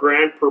 $4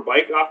 grand per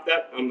bike off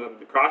that on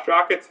the crotch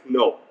rockets.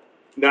 No,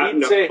 not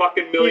in a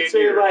fucking million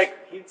years.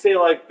 He'd say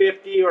like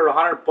 $50 or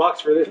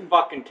 $100 for this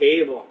fucking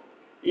table.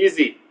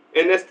 Easy.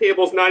 And this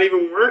table's not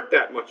even worth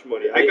that much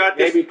money. I got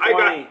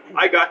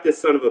this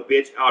son of a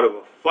bitch out of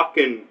a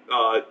fucking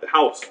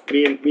house.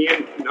 Me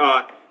and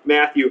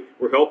Matthew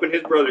were helping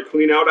his brother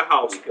clean out a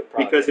house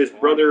because his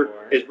brother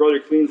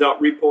cleans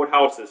out repoed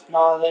houses.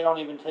 No, they don't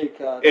even take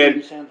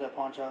 30 cents at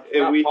pawn shops.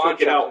 And we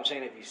took it out. I'm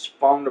saying if you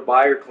found a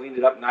buyer, cleaned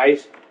it up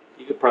nice,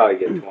 You could probably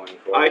get 20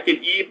 for I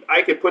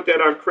it. could put that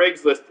on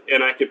Craigslist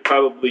and I could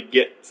probably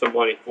get some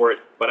money for it,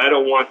 but I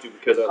don't want to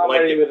because I like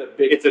Somebody it. with a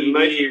big It's a TV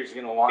nice- is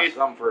going to want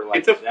some for like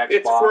It's a his Xbox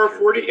it's for a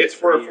 40 or it's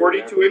for a PS3 or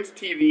 42-inch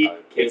TV.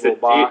 whatever. Cable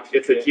box.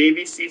 It's a and shit.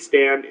 JVC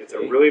stand. It's a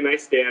See? really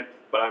nice stand,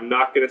 but I'm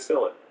not going to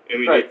sell it. I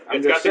mean, Right. I'm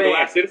it's just got the saying-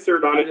 glass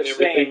insert on I'm it and just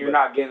everything. saying, you're but-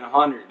 not getting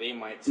 100. They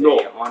might say No.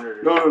 100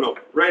 or No.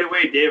 Right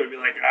away, Dave would be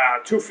like,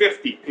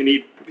 250, and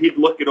he'd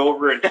look it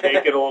over and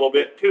shake it a little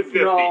bit. 250.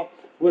 No,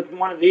 with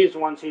one of these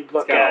ones, he'd It's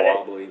look kind at of it.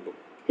 wobbly, but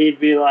He'd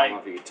be I don't like, know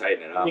if you can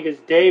tighten it up. because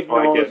Dave Oh,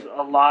 I knows can.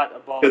 a lot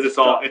about Because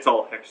stuff. it's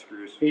all hex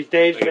screws.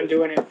 Dave's I been guess.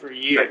 doing it for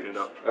years. Tighten it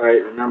up. All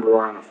right, remember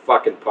we're on a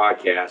fucking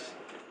podcast.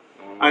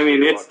 No one wants I mean,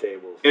 to hear it's-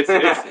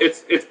 about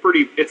tables. It's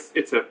pretty.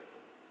 It's a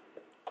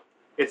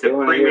They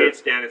wanna hear- pre-made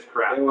stand. It's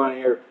crap. They want to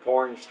hear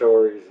porn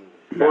stories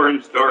and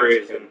Porn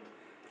stories and.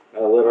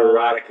 a little Oh,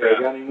 erotica. crap.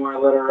 Got any more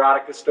little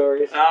erotica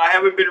stories? I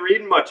haven't been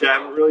reading much. I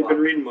haven't really fuck. been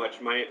reading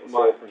much. My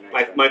Save for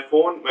next time.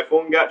 my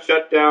phone got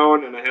shut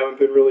down, and I haven't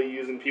been really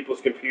using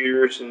people's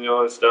computers and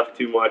and stuff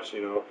too much.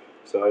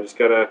 So I just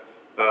gotta.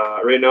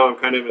 Right now, I'm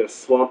kind of in a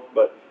slump,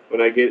 but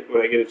when I get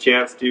a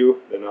chance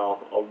to, then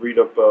I'll read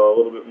up a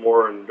little bit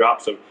more and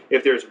drop some.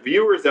 If there's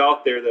viewers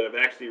out there that have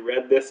actually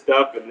read this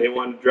stuff and they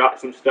want to drop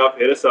some stuff,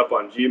 hit us up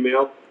on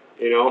Gmail.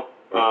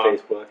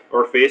 Facebook.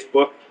 Or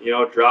Facebook,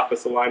 drop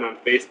us a line on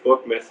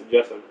Facebook, message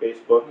us on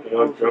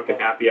Facebook, Drunken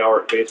Happy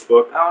Hour at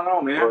Facebook. I don't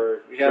know, man.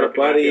 Or We had a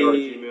Drunken Happy Hour at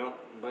buddy. Gmail.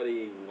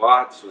 Buddy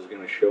Watts was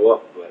going to show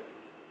up, but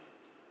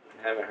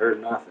I haven't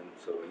heard nothing.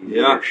 So he's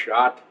Yeah. either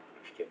shot.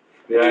 Just kidding.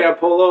 Maybe Yeah. he got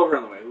pulled over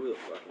on the way. Who the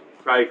fuck?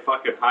 Probably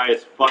fucking high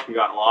as fucking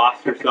got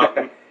lost or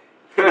something.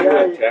 He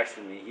Yeah.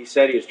 texted me. He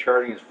said he was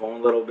charging his phone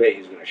a little bit.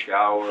 He's going to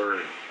shower.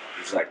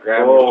 He's like,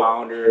 grab Oh. your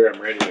pounder.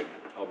 I'm ready to.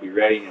 I'll be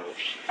ready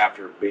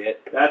after a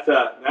bit. That's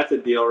a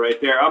deal right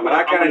there. But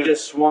I kind of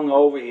just swung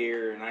over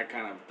here and I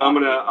kind of. I'm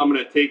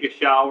gonna take a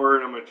shower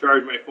and I'm gonna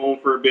charge my phone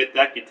for a bit.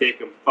 That could take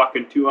him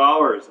fucking 2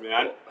 hours,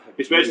 man.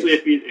 Especially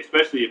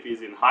if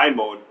he's in high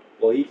mode.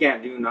 Well, he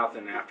can't do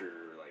nothing after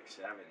like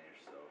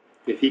 7-ish, so.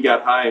 If he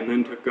got high and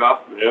then took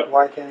off, yeah.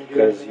 Why can't he do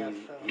Because anything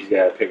else? he's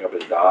got to pick up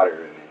his daughter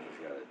and then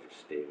he's got to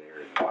just stay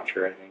there and watch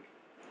her, I think.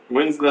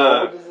 When's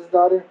How old the is his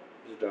daughter?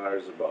 His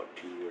daughter's about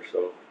 2 or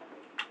so.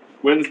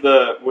 when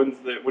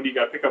do you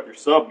got to pick up your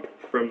sub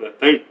from the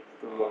thing?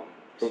 From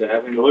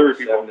 7, delivery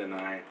people. 7 to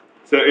 9.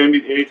 So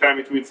anytime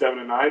between 7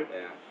 and 9.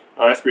 Yeah.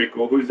 Oh, that's pretty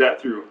cool. Who's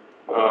that through?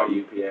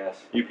 UPS.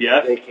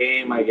 UPS. They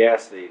came, I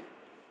guess.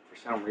 For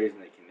some reason,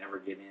 they can never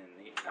get in.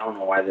 I don't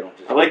know why they don't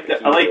just. I like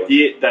get that. the I key like to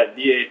it. that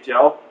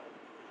DHL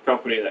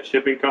company, that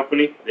shipping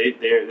company.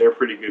 They're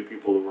pretty good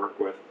people to work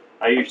with.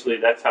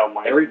 That's how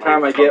my Every my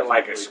time I subs get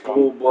like a usually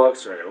school come.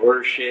 books or I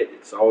order shit,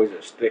 it's always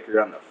a sticker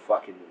on the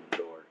fucking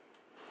door.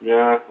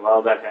 Yeah,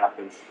 well, that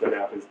happens.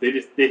 They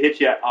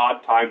hit you at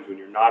odd times when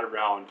you're not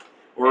around,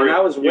 or And I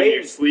was you're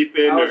waiting.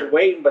 sleeping. I was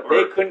waiting, but they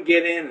or- couldn't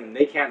get in, and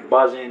they can't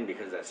buzz in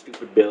because of that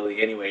stupid building.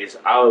 Anyways,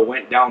 I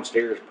went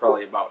downstairs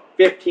probably about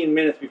 15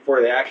 minutes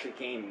before they actually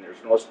came, and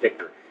there's no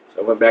sticker.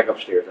 So I went back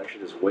upstairs. I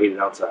should have just waited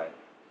outside.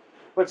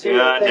 But see, Yeah,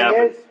 the it thing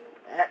happens. is,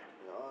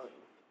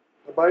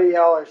 the buddy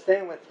y'all are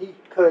staying with, he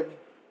could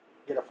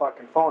get a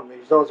fucking phone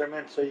because those are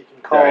meant so you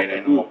can call. Right, I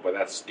know, but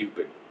that's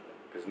stupid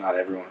because not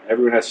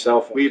everyone has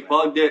cell phones. We now.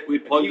 plugged it. We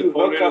If plugged you the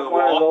phone hook into up the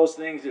one of wall. those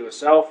things to a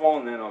cell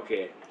phone, then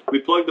okay. We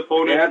plugged the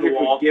phone into Patrick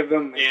the wall. would give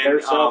them and, their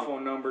cell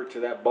phone number to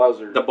that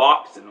buzzer. The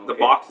box Then the okay.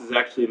 box is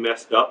actually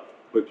messed up.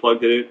 We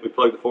plugged it in. We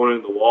plugged the phone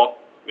into the wall,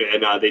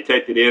 and they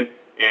typed it in.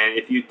 And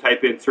if you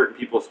type in certain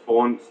people's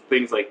phones,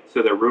 things like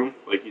to their room,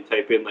 like you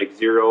type in like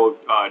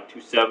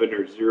 027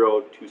 or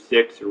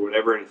 026 or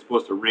whatever, and it's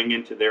supposed to ring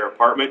into their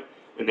apartment,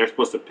 and they're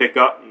supposed to pick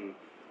up, and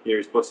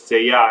you're supposed to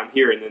say, "Yeah, I'm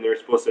here," and then they're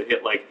supposed to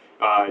hit like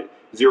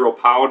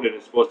 £0, and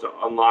it's supposed to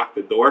unlock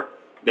the door.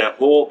 That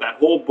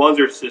whole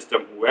buzzer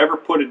system, whoever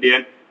put it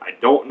in, I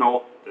don't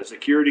know. The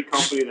security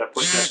company that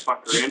put that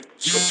fucker in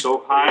was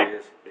so high,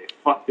 they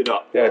fucked it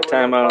up. Yeah,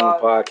 time out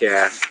on the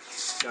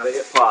podcast. Gotta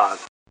hit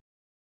pause.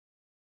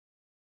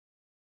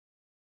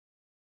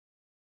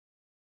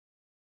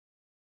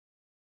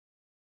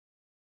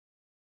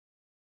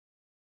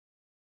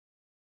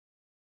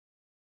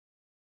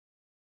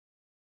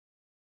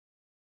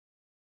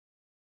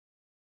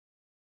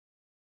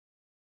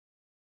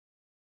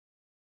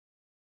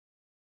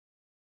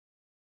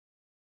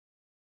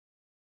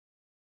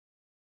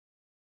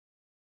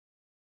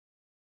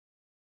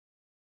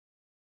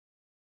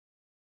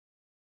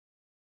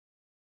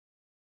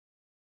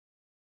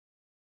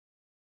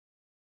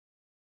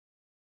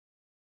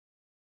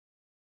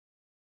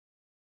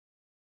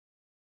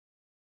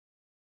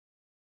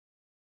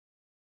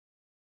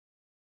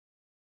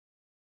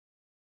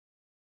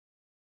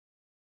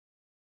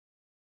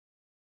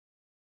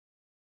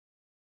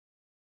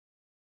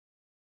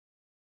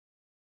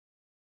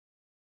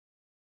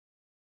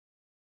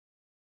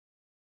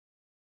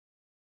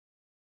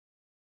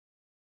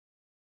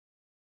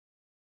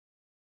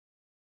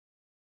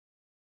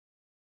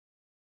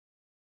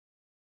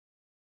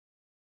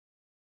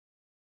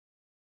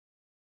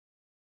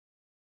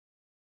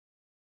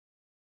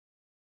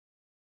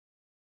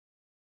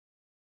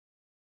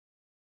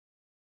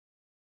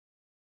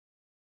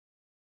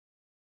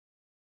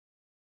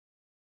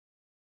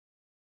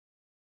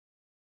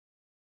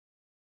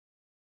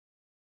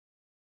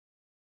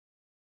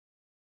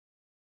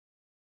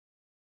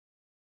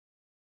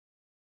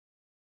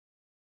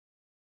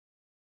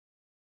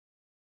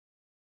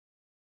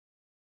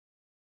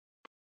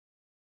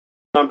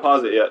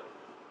 Unpause it yet.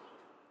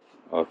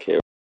 Okay,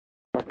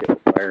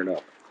 fired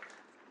up.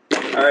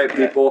 All right,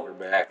 people. We're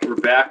back. We're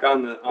back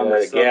on the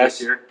subject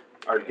guest. here.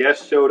 Our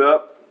guest showed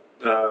up.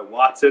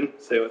 Watson,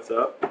 say what's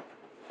up.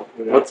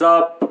 What's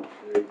up?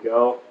 There you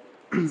go.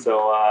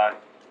 So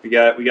we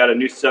got a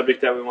new subject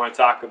that we want to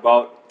talk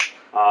about.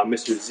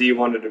 Mr. Z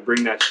wanted to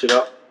bring that shit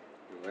up.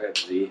 Go ahead,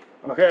 Z.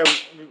 Okay,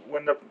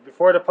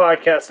 before the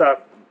podcast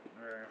stopped,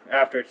 or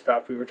after it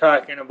stopped, we were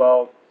talking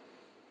about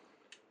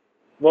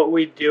what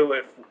we'd do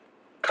if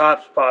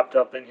cops popped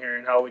up in here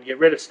and how we'd get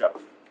rid of stuff.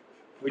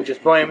 We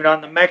just blame it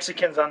on the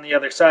Mexicans on the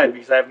other side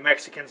because I have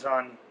Mexicans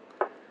on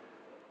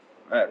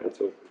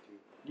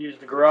use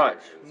the garage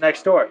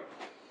next door.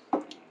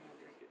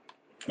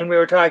 And we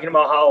were talking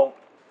about how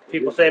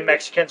people say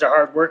Mexicans are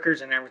hard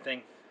workers and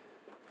everything.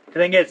 The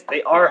thing is,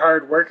 they are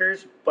hard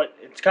workers, but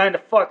it's kind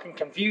of fucking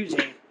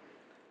confusing.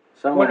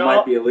 Some of them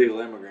might be illegal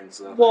immigrants,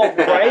 though. Well,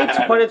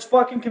 right? But it's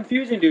fucking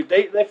confusing, dude.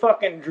 They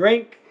fucking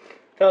drink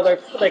till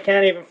they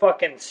can't even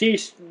fucking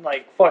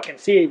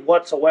see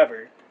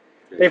whatsoever.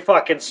 They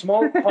fucking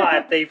smoke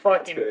pot. They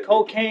fucking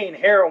cocaine,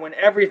 heroin,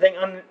 everything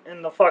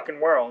in the fucking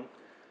world.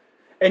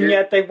 And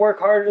yet they work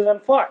harder than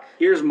fuck.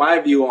 Here's my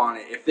view on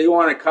it. If they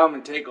want to come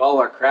and take all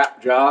our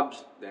crap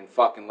jobs, then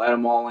fucking let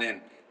them all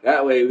in.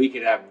 That way we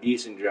could have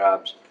decent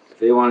jobs. If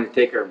they want to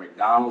take our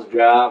McDonald's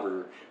job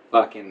or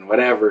fucking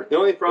whatever. The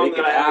only problem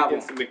that I have them.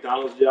 against the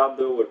McDonald's job,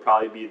 though, would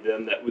probably be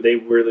them that they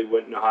really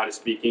wouldn't know how to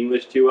speak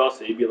English too well.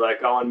 So you'd be like,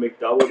 oh, on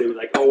McDouble, they'd be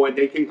like, oh, when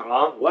they can,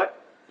 huh? What?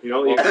 You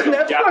know, Well,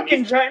 that's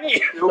fucking Chinese.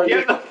 Don't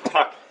get the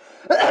fuck.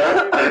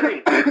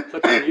 So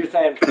you're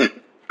saying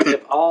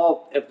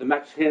if the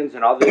Mexicans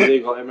and all the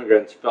illegal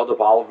immigrants filled up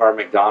all of our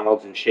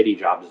McDonald's and shitty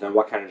jobs, then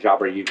what kind of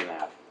job are you gonna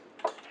have?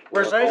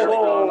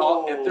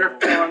 If they're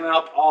filling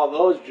up all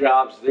those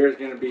jobs, there's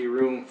going to be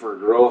room for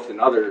growth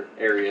in other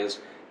areas.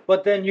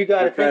 But then you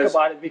got to think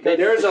about it because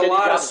there's a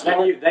lot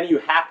of then you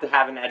have to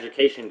have an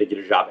education to get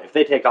a job. If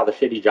they take all the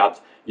shitty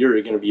jobs, you're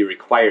going to be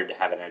required to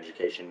have an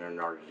education in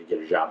order to get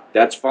a job.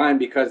 That's fine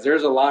because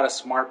there's a lot of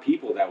smart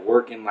people that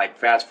work in like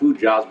fast food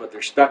jobs, but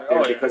they're stuck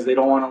there because they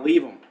don't want to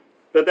leave them.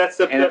 But that's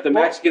the And if the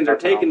Mexicans are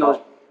taking those,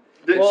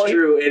 it's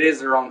true. It is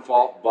their own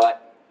fault,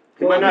 but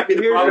it might not be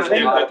the problem with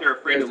them that they're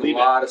afraid to there's leave a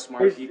lot of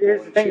smart people.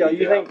 Here's the thing, though.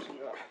 You think jobs.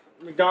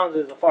 McDonald's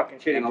is a fucking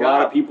shitty And a job.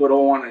 lot of people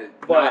don't want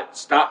to But-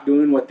 stop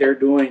doing what they're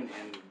doing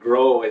and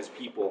grow as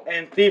people.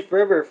 And Thief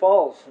River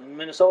Falls in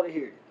Minnesota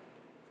here.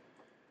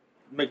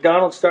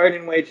 McDonald's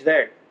starting wage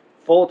there,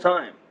 full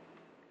time,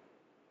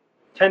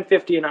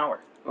 $10.50 an hour.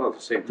 Oh, the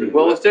same thing.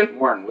 Williston?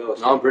 More in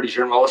Williston. No, I'm pretty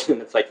sure in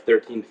Williston it's like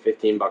 $13 to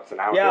 $15 an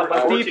hour. Yeah,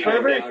 but Thief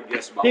River, I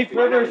guess about Thief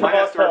River is Mine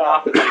about starting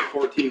off at like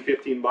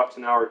 $14-15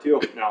 an hour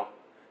too. Now,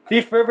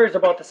 Thief River is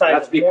about the size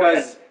That's of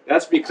Moorhead.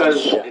 because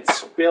it's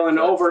spilling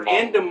over small.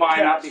 into Minot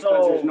Yeah, because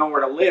so- there's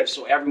nowhere to live,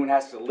 so everyone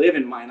has to live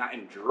in Minot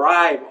and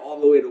drive all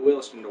the way to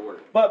Williston to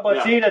work. But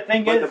Yeah. see, the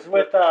thing But is the-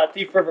 with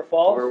Thief River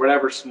Falls, Or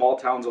whatever small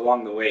towns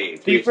along the way.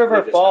 Thief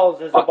River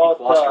Falls is about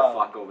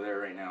clusterfuck over there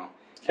right now.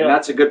 And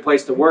that's a good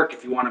place to work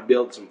if you want to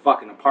build some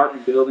fucking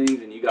apartment buildings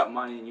and you got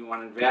money and you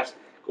want to invest.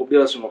 Go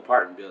build some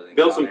apartment buildings.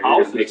 build down some there. You're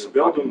gonna houses, make some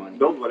build fucking them, money.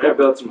 build Go whatever.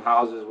 build some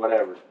houses,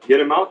 whatever. Get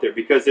them out there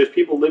because there's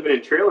people living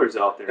in trailers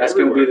out there. That's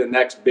going to be everywhere. the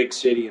next big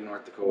city in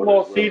North Dakota.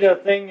 well, as well. see, the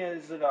thing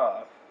is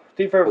that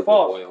Thief River With the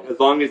Falls, oil. As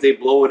long as they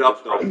blow it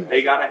up, though,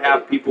 they got to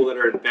have people that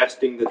are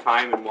investing the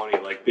time and money,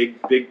 like big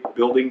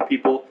building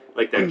people,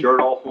 like that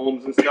Jordal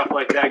Homes and stuff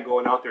like that,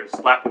 going out there and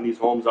slapping these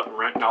homes up and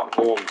renting out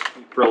homes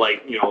for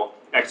like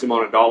X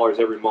amount of dollars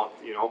every month.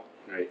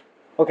 Right.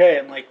 okay,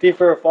 and like Thief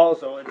River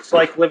Falls, though, it's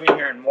like living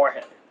here in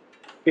Moorhead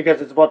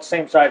because it's about the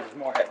same size as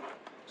Moorhead.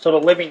 So the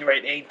living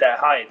rate ain't that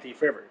high at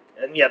Thief River,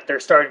 and yet they're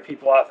starting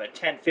people off at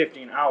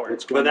 $10.50 an hour.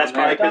 What's But going that's on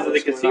probably there? because of the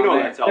What's going casino on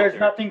there? that's out There's there.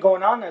 nothing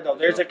going on there though.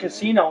 There's a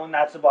casino, and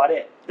that's about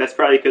it. That's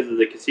probably because of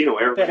the casino.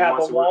 Everybody They have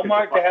wants a to work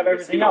Walmart, at the they have fucking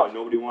everything casino, else. and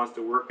nobody wants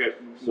to work at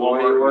So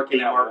when you're working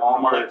at Kmart, and all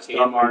Walmart, that stuff,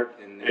 Kmart,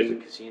 and there's a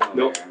and- casino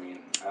nope. there. I mean,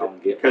 I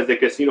don't get because the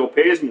casino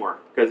pays more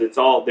because it's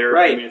all there.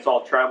 Right. I mean, it's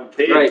all travel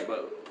paid. Right,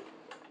 but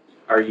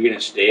are you going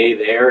to stay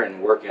there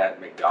and work at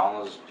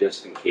McDonald's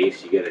just in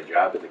case you get a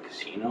job at the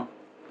casino?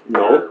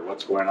 No. Or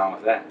what's going on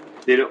with that?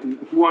 They don't.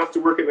 Who wants to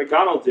work at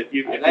McDonald's if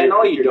you? I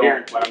know you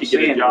don't, but I'm you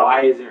get a saying, job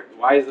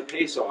why is the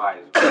pay so high?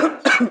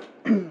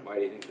 Why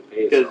do you think the pay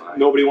is because so high?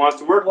 nobody wants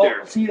to work Well,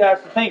 there. see,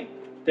 that's the thing.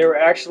 They were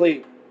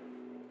actually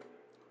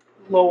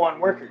low on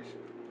workers.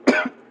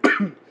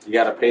 You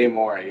got to pay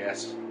more, I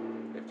guess,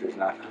 if there's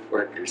not enough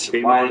workers. Pay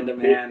Supply more- and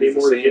demand pay is the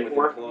more to same get with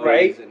more. employees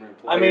Right. and employers.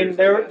 I mean, I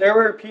there guess.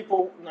 were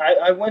people.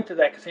 I went to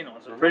that casino.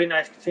 It's a pretty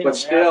nice casino. But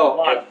They had a still,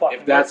 lot of fucking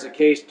if that's the workers.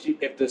 case,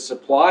 if the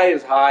supply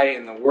is high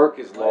and the work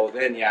is low,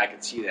 then yeah, I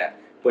can see that.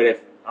 But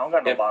if I don't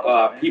got no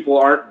bottles. people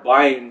aren't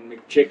buying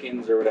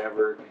McChickens or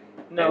whatever,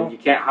 No. and you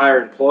can't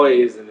hire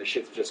employees, then the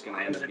shit's just going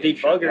to end It's up a getting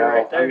debugger shut down.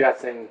 right there. I'm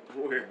guessing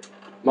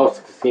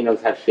most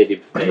casinos have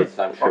shitty buffets,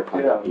 so I'm sure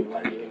plenty of people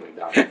are eating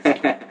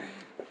McDonald's.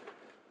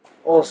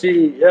 Well,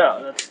 see, yeah,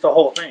 that's the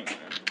whole thing.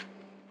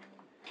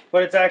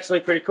 But it's actually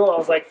pretty cool. I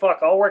was like, fuck,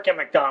 I'll work at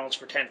McDonald's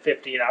for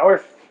 $10.50 an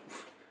hour.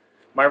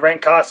 My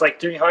rent costs like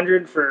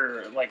 $300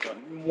 for like a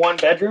 1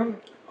 bedroom.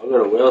 I'll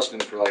go to Williston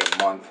for like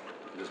a month.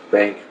 Just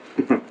bank.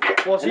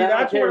 Well, see, And I don't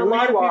that's care what a who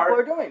lot of you people are.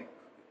 are doing.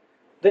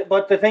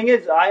 But the thing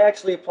is, I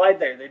actually applied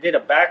there. They did a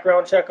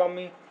background check on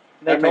me.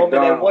 They At told me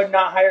they McDonald's. would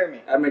not hire me.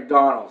 At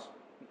McDonald's.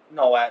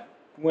 No, at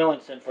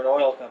Williston for the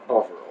oil company.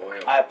 Oh, for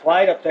oil. I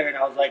applied up there and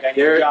I was like, I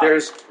need a job.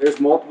 There's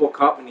multiple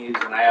companies,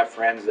 and I have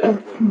friends that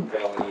with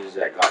felonies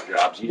that got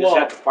jobs. You just Well-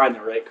 have to find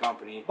the right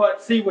company.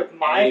 But see, with And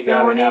my you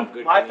gotta felony, have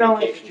good my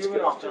felony is a communication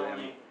juvenile skills to them.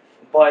 felony,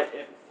 but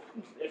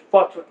it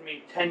fucked with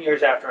me 10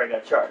 years after I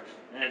got charged.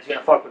 And it's going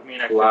to fuck with me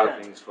next A lot of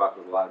 10. things fuck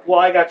with a lot of people.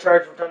 Well, I got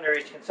charged with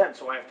underage consent,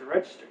 so I have to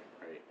register.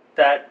 Right.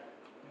 That,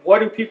 what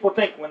do people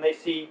think when they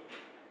see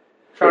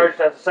charged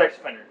as a sex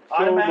offender?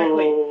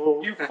 Automatically,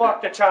 you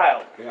fucked a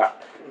child. Yeah.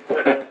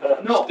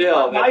 No,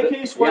 Still, my that-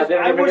 case was they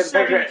don't I even was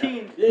get the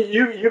picture. 17.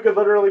 You could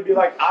literally be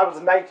like, I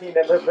was 19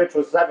 and this bitch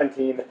was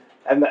 17,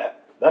 and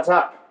that's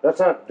not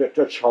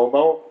just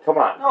homo. Come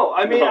on. No,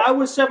 I mean No, I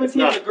was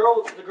 17. it's The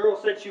girl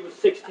said she was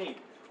 16,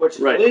 which is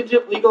Right.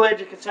 legal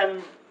age of consent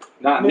in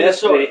Not in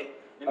this Minnesota. state.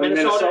 In In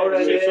Minnesota, Minnesota,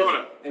 it it is.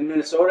 is. In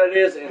Minnesota, it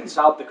is. In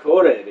South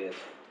Dakota, it is.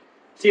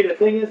 See, the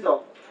thing is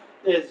though,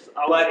 is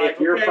I was But like, if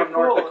you're okay, from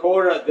North cool.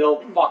 Dakota,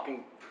 they'll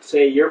fucking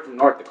say you're from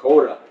North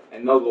Dakota,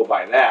 and they'll go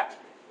by that.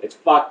 It's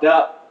fucked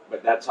up,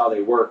 but that's how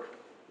they work.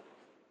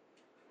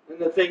 And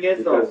the thing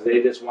is though, Because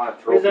they just want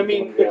to throw because I people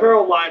mean in the jail.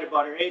 girl lied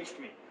about her age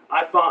to me.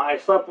 I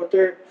slept with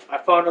her. I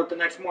found out the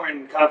next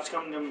morning. The cops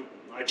come to.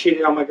 I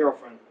cheated on my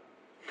girlfriend.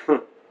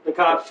 The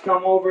cops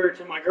come over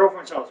to my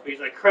girlfriend's house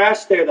because I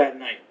crashed there that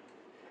night.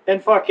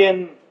 And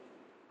fucking,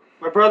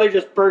 my brother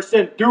just burst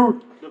in,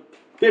 dude, the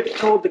bitch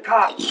told the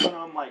cops. And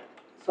I'm like,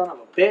 son of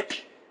a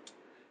bitch.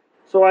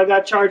 So I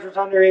got charged with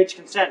underage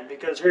consent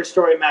because her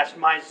story matched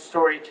my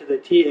story to the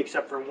T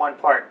except for one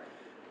part.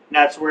 And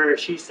that's where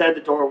she said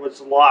the door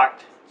was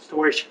locked. It's to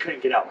where she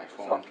couldn't get out. My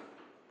phone.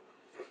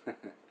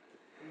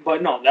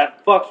 But no,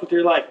 that fucks with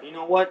your life. You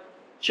know what?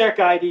 Check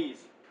IDs.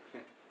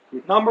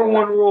 Number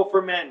one rule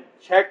for men: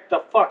 check the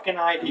fucking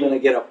I'm gonna ID.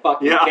 get a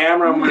fucking Yeah.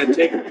 camera. I'm gonna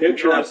take a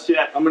picture Oh, of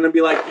shit. I'm gonna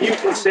be like, you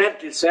consent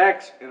to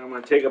sex, and I'm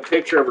gonna take a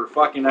picture of her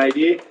fucking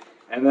ID,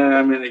 and then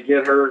I'm gonna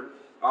get her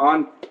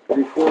on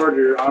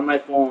recorder on my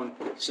phone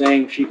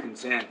saying she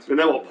consents. And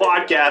then we'll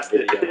podcast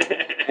Video.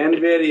 it. And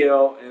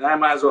video, and I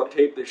might as well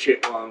tape the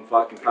shit while I'm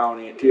fucking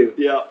pounding it too.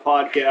 Yeah,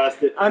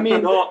 podcast it. I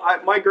mean- no,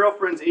 my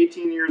girlfriend's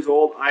 18 years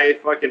old. I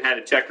fucking had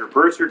to check her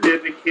birth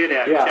certificate. I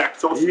had to check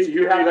social security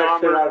You have that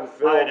shit number. on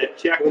film. I had to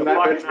check When the that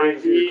fucking bitch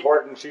brings you to ID.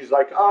 court and she's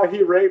like, "Oh,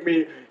 he raped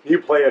me." You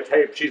play a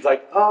tape. She's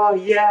like, "Oh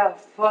yeah,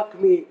 fuck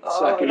me." Oh,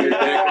 Sucking your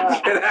dick and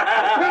shit.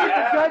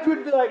 The judge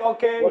would be like,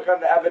 okay. What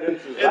kind of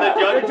evidence is And the that?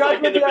 judge The is judge like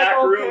in would the be like,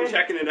 back room okay.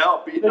 checking it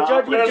out, beating The off.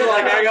 judge would It's just-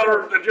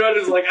 like, the judge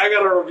is like, I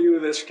gotta review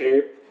this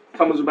tape.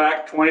 Comes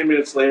back 20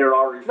 minutes later,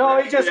 all refreshed. No,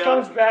 he just Yeah.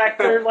 comes back.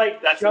 They're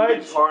like, That's some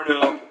judge. good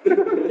porno.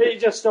 He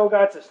just still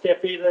got the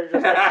stiffy. They're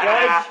just like,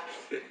 judge.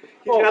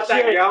 He's got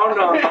that shit. gown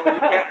on, though. You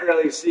can't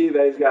really see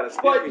that he's got a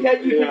stiffy. But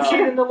yet you Yeah. can see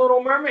it in the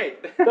Little Mermaid.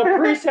 The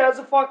priest has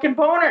a fucking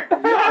boner. He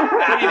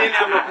didn't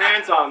have no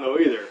pants on though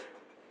either.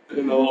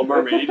 In the Little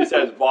Mermaid, he just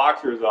has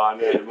boxers on.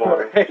 And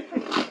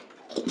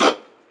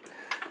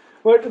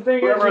But the thing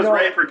whoever is, you was know,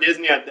 writing for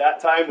Disney at that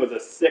time was a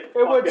sick.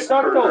 it would fucking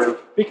suck though,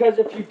 pervert. because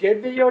if you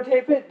did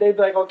videotape it, they'd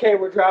be like, okay,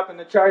 we're dropping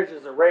the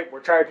charges of rape. We're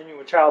charging you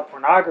with child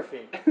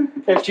pornography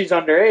if she's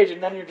underage,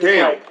 and then you're just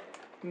Damn. like,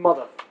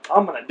 mother,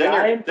 I'm gonna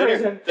die in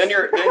prison. Then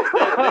you're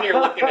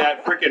looking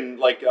at freaking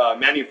like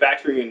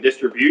manufacturing and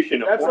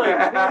distribution of That's porn.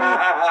 like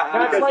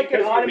that's like an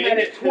Because you made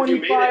automatic it- because you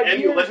made it 25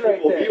 and you years let right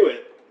people there. view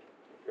it.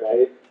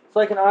 Right? It's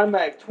like an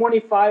automatic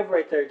 25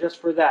 right there just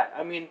for that.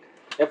 I mean,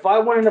 if I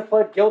wouldn't have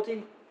pled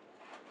guilty,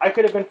 I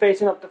could have been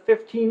facing up to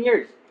 15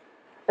 years.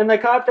 And the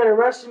cop that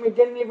arrested me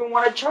didn't even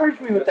want to charge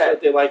me with That's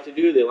what that. they like to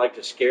do. They like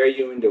to scare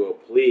you into a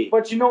plea.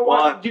 But you know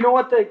what? Well, Do you know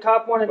what the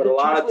cop wanted But to a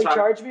lot of chiefly time-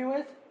 charge me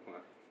with?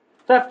 What?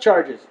 Theft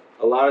charges.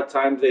 A lot of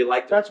times they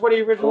like to. That's what he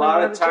A originally lot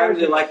wanted of to charge times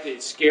they me. like to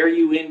scare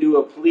you into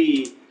a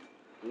plea.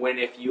 When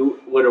if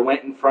you would have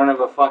went in front of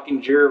a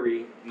fucking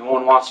jury, no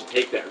one wants to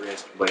take that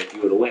risk. But if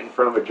you would have went in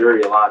front of a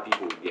jury, a lot of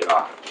people would get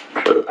off.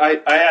 I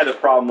had a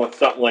problem with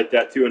something like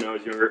that too when I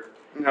was younger.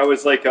 I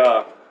was like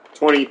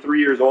 23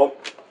 years old.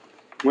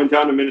 Went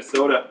down to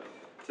Minnesota,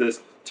 to this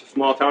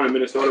small town in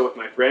Minnesota with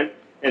my friend,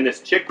 and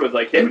this chick was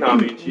like hitting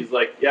on me, and she's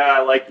like, "Yeah,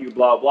 I like you,"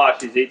 blah blah.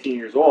 She's 18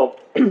 years old.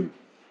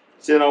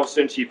 So then all of a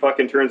sudden she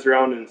fucking turns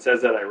around and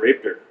says that I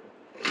raped her,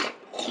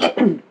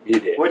 You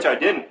did. which I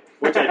didn't.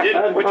 Which I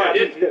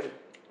didn't.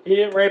 He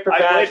didn't rape her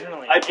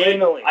vaginally.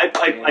 Anally.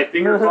 I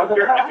finger fucked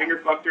her. I finger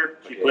fucked her.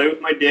 She played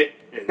with my dick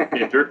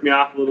and jerked me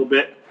off a little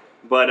bit,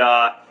 but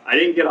I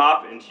didn't get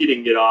off, and she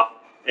didn't get off.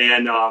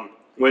 And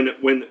when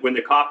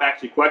the cop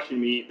actually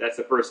questioned me, that's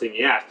the first thing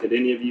he asked: Did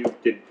any of you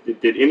did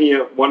any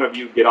one of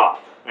you get off?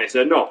 And I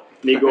said no.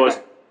 And he goes,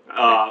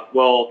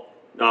 well,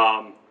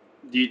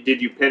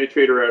 did you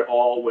penetrate her at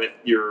all with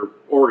your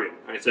organ?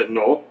 I said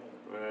no.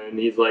 And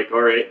he's like,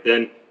 all right,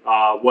 then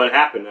what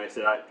happened? I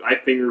said, I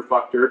finger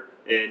fucked her,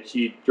 and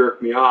she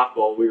jerked me off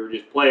while we were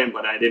just playing,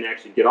 but I didn't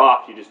actually get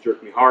off. She just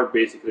jerked me hard,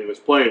 basically, and was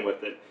playing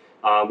with it.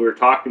 We were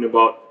talking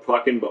about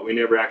fucking, but we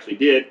never actually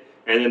did.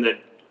 And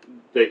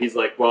then he's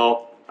like,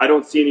 well, I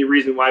don't see any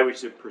reason why we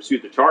should pursue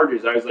the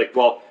charges. I was like,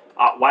 well,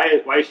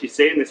 why is she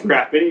saying this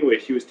crap anyway?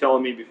 She was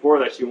telling me before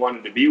that she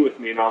wanted to be with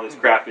me and all this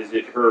crap. Is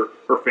it her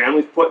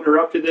family's putting her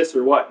up to this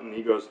or what? And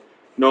he goes,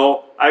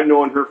 no, I've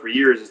known her for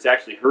years. It's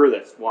actually her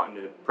that's wanting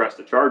to press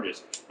the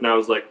charges. And I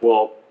was like,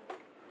 well,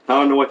 I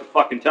don't know what to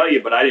fucking tell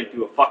you, but I didn't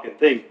do a fucking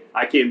thing.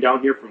 I came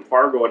down here from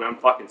Fargo and I'm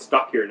fucking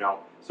stuck here now.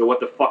 So what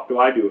the fuck do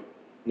I do?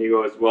 And he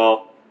goes,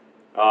 well,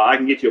 I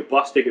can get you a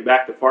bus ticket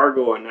back to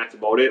Fargo and that's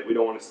about it. We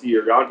don't want to see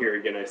you around here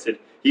again. I said,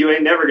 you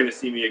ain't never going to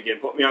see me again.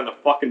 Put me on the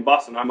fucking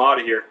bus and I'm out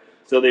of here.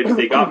 So they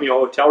got me a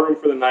hotel room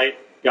for the night,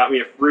 got me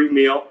a free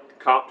meal,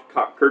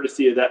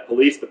 courtesy of that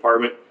police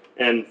department,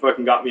 and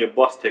fucking got me a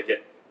bus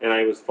ticket. And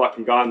I was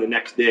fucking gone the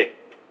next day.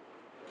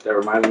 That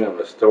reminds me of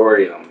a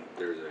story.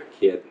 There's a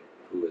kid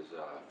who was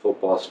a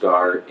football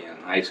star in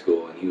high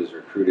school, and he was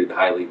recruited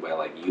highly by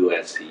like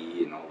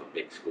USC and all the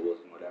big schools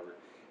and whatever.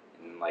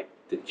 And like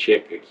the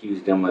chick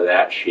accused him of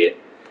that shit,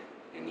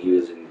 and he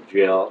was in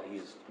jail.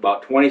 He's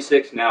about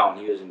 26 now,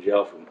 and he was in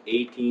jail from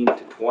 18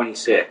 to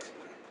 26.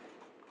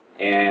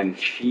 And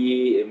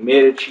she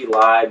admitted she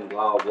lied and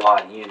blah, blah, blah,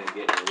 and he ended up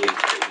getting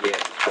released. But yeah,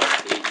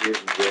 he spent 8 years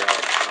in jail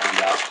and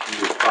found out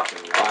she was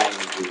fucking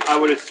lying. I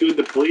would have sued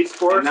the police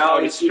force. And now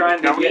he's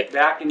trying to get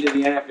back into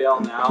the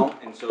NFL now,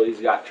 and so he's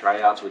got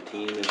tryouts with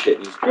teams and shit,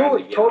 and he's trying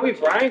to get Toby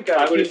Bryant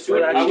got accused of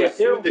that shit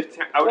too.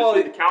 I would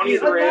have sued the county.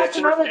 That's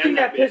another thing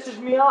that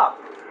pisses me off.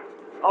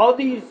 All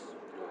these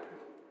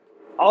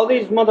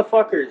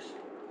motherfuckers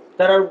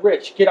that are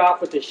rich get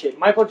off with this shit.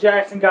 Michael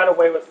Jackson got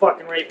away with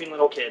fucking raping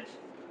little kids.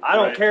 I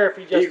don't care if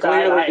he just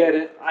died. Clearly did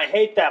it. I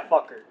hate that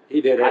fucker.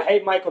 He did it. I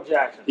hate Michael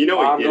Jackson. You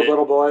know he did it.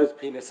 little boys'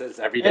 penises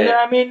every day. And then,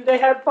 I mean, they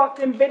had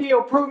fucking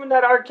video proving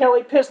that R.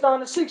 Kelly pissed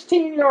on a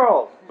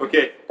 16-year-old.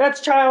 Okay. That's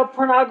child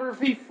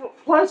pornography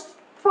plus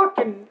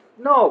fucking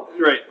no.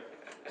 Right.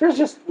 There's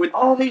just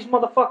all these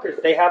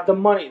motherfuckers. They have the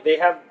money. They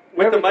have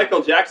with everything. the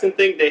Michael Jackson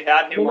thing, they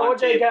had him on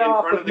tape in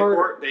off front of with the murder.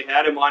 court. They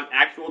had him on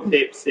actual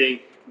tape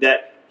saying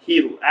that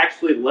he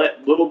actually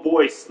let little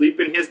boys sleep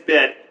in his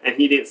bed, and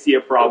he didn't see a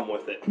problem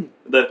with it.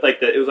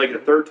 It was like the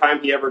third time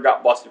he ever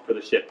got busted for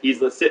the shit. He's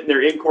sitting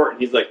there in court,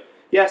 and he's like,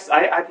 "Yes,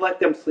 I've let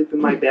them sleep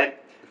in my bed.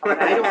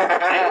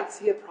 I don't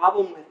see a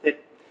problem with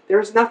it.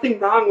 There's nothing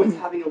wrong with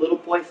having a little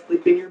boy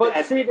sleep in your bed."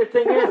 But see, the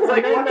thing is, It's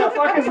like, what the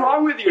fuck is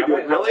wrong with you, I dude?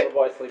 might not let Really? a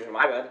boy sleep in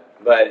my bed,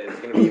 but it's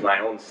going to be my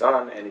own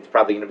son, and he's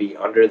probably going to be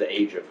under the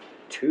age of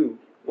 2.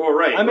 Well,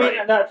 right. I mean,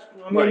 right.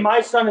 right. My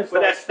son is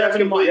But like that's 7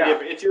 completely months.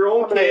 different. It's your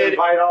own I'm going to kid.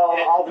 invite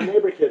all the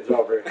neighbor kids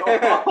over.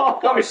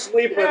 Come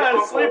sleep with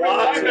Uncle sleep in my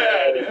Watson.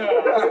 bed.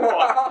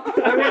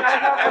 I mean, I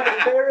have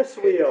a Ferris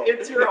wheel.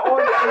 It's your own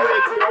kid.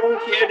 It's your own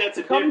kid. That's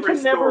a Come different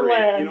to Neverland.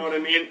 story. You know what I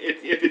mean?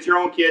 If it's your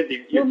own kid, your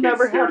You'll kid's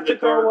never scared have of the to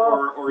grow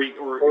dark, up.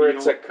 or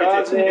it's a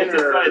cousin it's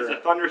or a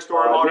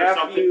thunderstorm out or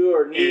something, nephew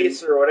or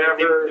niece or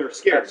whatever. They're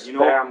scared. That's You know,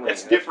 family.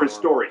 that's a different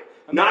story.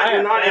 I mean,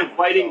 You're not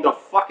inviting the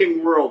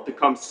fucking world to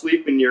come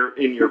sleep in your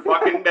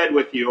fucking bed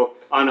with you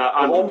on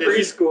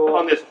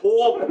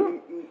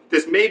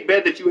this made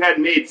bed that you had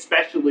made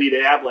specially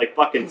to have like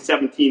fucking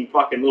 17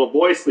 fucking little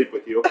boys sleep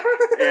with you,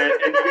 and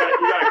you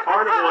got a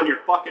carnival in your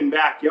fucking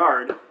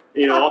backyard,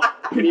 you know,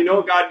 and you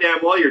know goddamn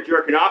well you're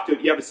jerking off to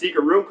it. You have a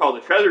secret room called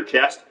the treasure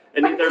chest,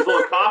 and there's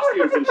little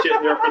costumes and shit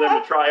in there for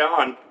them to try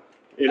on.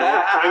 You know,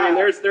 I mean,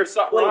 there's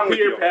something Little wrong with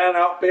Peter you. Pan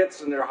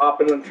outfits, and they're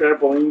hopping on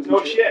trampolines. No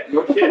and shit.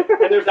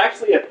 And there's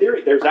actually a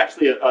theory. There's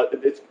actually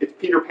it's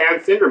Peter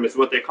Pan syndrome is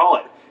what they call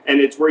it. And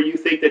it's where you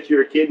think that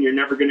you're a kid and you're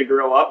never going to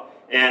grow up,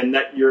 and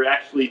that you're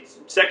actually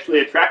sexually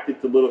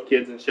attracted to little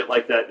kids and shit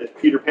like that. It's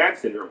Peter Pan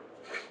syndrome.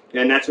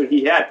 And that's what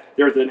he had.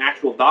 There was an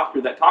actual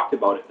doctor that talked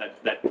about it,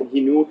 that he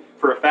knew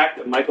for a fact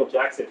that Michael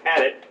Jackson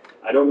had it.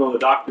 I don't know the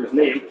doctor's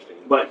name,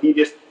 but he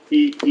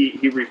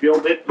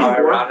revealed it. How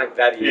ironic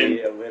that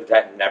he lived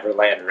at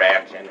Neverland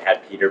Ranch and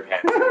had Peter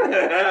Pan.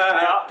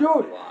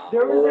 Dude,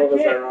 there The world was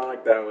is a kid.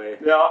 ironic that way.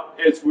 Yeah,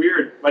 it's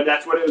weird, but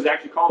that's what it was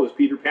actually called, was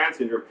Peter Pan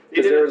syndrome. They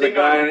Because did there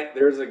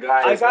was a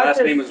guy, his got last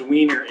this- name was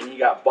Wiener, and he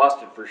got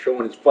busted for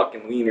showing his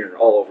fucking wiener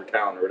all over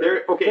town or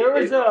whatever. There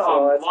was a-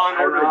 that's Law and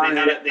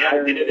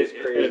Order. They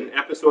did an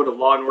episode of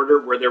Law and Order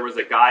where there was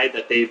a guy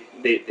that they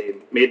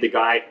made the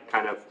guy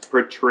kind of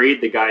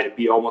portrayed the guy to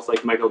be almost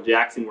like Michael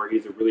Jackson, where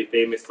he's a really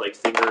famous like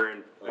singer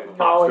and pop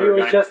No, he star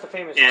was guy. just a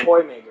famous And-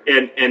 toy maker.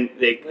 And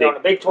they A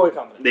big toy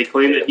company. they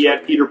claimed that he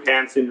had Peter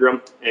Pan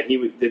syndrome, and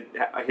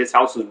his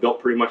house was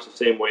built pretty much the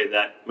same way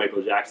that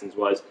Michael Jackson's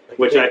was,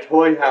 which I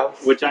toy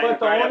house. But the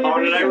found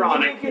only it reason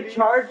ironic. he didn't get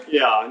charged,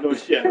 Yeah, no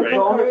shit, the right?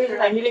 only reason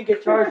that he didn't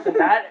get charged in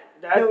that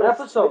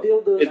episode,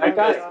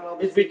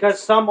 It's is because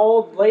some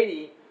old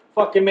lady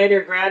fucking made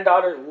her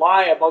granddaughter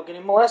lie about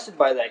getting molested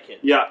by that kid.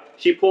 Yeah,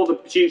 she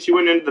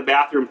went into the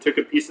bathroom, took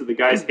a piece of the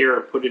guy's hair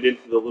and put it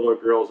into the little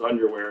girl's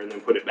underwear, and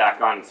then put it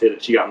back on and said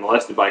that she got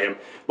molested by him.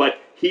 But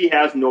he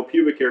has no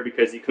pubic hair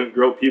because he couldn't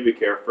grow pubic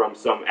hair from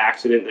some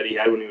accident that he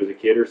had when he was a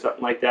kid or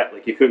something like that.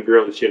 Like he couldn't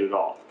grow the shit at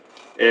all,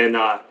 and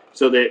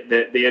so they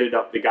ended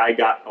up. The guy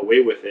got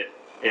away with it,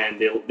 and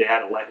they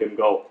had to let him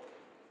go.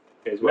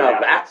 Is what No,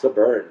 happened. that's a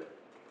burn.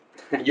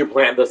 You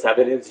plant this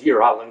evidence,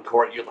 you're all in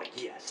court, you're like,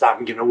 yes,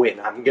 I'm gonna win.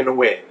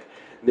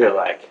 They're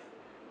like,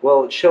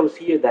 well, it shows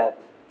here that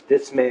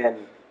this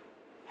man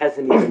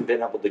hasn't even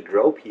been able to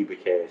grow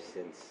pubic hair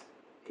since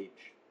age.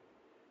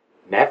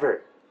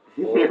 Never.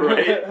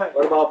 Right?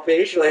 What about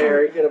facial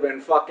hair? He could have been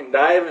fucking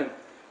diving.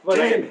 But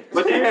they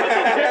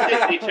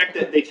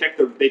checked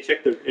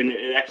the, and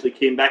it actually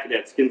came back. It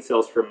had skin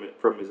cells from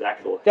his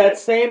actual head. That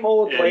same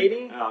old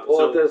lady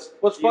Well, does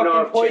was you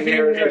know fucking if poisoning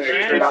chin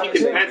hair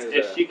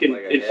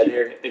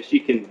her is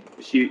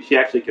she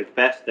actually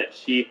confessed that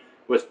she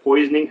was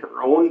poisoning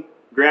her own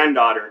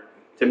granddaughter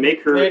to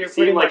make her Made her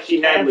pretty seem like much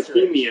she had cancerous.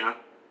 leukemia,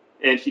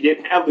 and she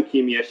didn't have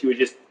leukemia. She was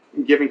just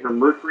giving her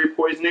mercury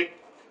poisoning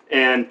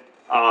and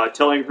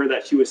telling her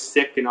that she was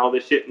sick and all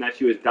this shit and that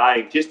she was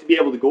dying, just to be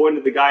able to go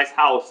into the guy's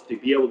house to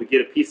be able to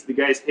get a piece of the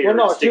guy's hair. Well,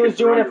 no, and she stick was it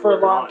through doing it for a underwear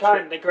and all long that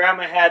time. shit. The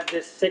grandma had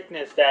this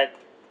sickness that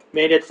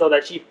made it so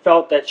that she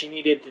felt that she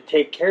needed to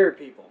take care of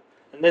people.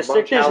 And this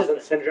sickness Munchausen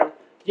is, syndrome.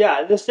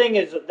 yeah, this thing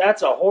is,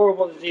 that's a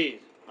horrible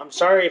disease. I'm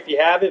sorry if you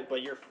have it,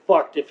 but you're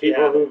fucked if you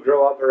People have who it.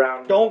 grow up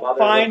around Don't mothers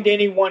find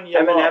anyone you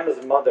love.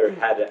 Eminem's mother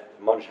had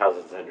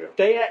Munchausen syndrome.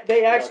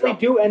 They actually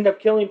do end up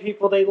killing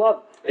people they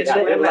love. And, Yeah,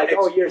 they- they're like,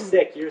 oh, you're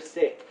sick.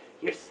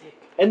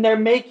 and they're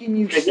making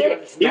you And he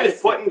sick. was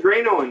putting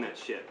Drano in that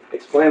shit.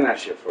 Explain that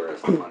shit for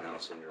us, the Munchausen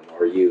syndrome,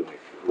 or you.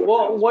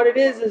 Well, what it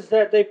is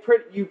that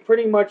you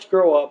pretty much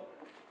grow up,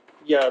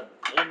 yeah,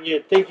 and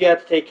you think you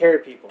have to take care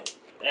of people,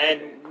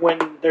 and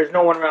when there's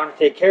no one around to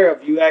take care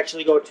of, you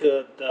actually go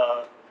to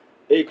the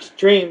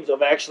extremes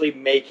of actually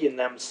making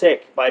them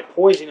sick by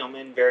poisoning them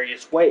in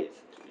various ways.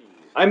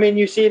 I mean,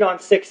 you see it on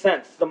Sixth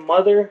Sense. The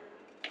mother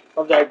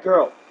of that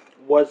girl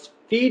was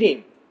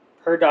feeding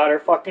her daughter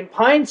fucking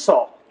pine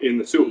salt In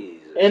the soup.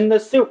 in the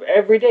soup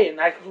every day, and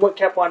that's what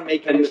kept on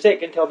making And- her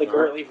sick until the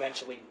girl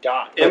eventually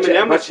died.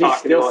 Eminem but was she talking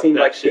still about seemed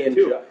that like she shit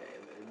too. enjoy.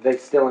 They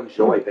still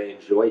enjoy. They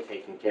enjoy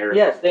taking care of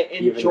Yes, them, they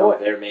even enjoy. though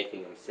they're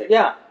making them sick.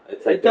 Yeah,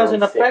 It's like it doesn't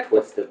their own sick, affect them.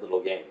 twisted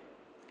little game.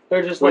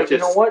 They're just Which like, you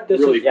is know what?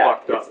 This really is Yeah,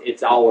 fucked up.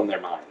 it's all in their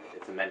mind.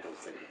 It's a mental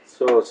thing.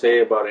 So say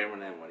about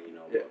Eminem, what do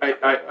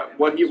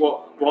you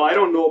know? Well, I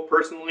don't know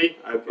personally,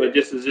 but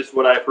this is just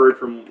what I've heard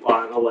from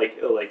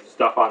like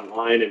stuff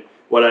online and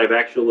what I've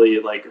actually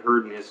like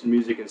heard in his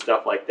music and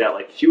stuff like that.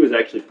 Like she was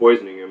actually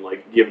poisoning him,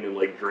 like giving him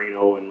like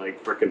Drano and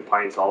like frickin'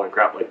 pine salt and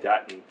crap like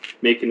that, and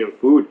making him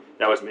food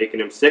that was making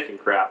him sick and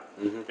crap.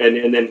 Mhm.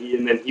 And then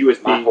he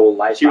was My being, whole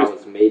life, she I was-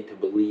 was made to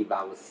believe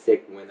I was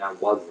sick when I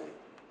wasn't.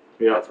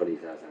 yeah, That's what he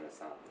says in the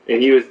song.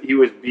 and he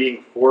was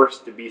being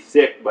forced to be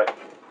sick, but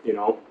you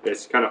know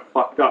it's kind of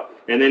fucked up.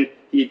 And then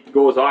he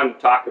goes on to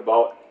talk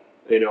about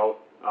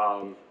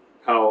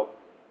how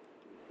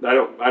I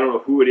don't know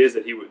who it is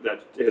that that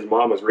his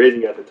mom was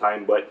raising at the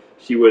time, but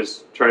she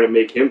was trying to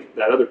make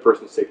that other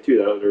person sick too,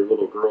 that other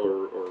little girl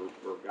or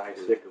guy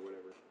sick or whatever.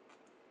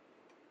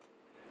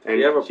 Do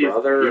you have a she's-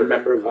 brother? You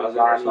remember or when cousin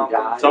or Ronnie something?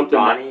 died? Something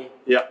like- Ronnie?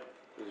 Yeah.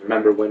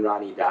 Remember when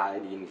Ronnie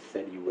died and you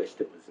said you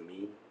wished it was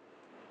me?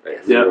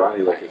 Yeah.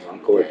 Ronnie, like his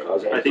uncle or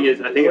cousin.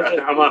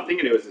 I'm not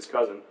thinking it was his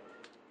cousin.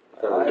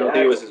 I don't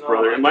think it was his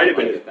brother. It might have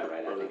been his that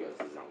right. I think it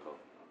was his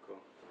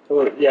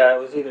uncle. Yeah, it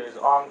was either his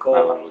I'm on uncle.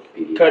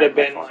 Wikipedia. Could have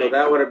been. So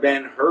that would have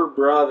been her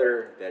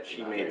brother that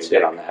she Very made good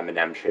sick. on the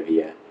Eminem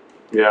trivia.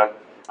 Yeah.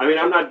 I mean,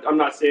 I'm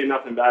not saying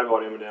nothing bad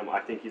about Eminem.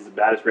 I think he's the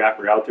baddest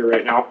rapper out there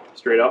right now,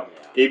 straight up.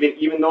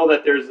 Even though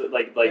that there's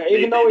like Yeah,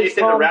 even though they he's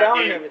say the calmed rap down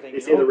game, and everything, they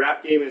you say know? the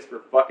rap game is for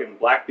fucking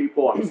black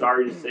people. I'm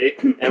sorry to say,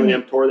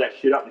 Eminem tore that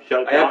shit up and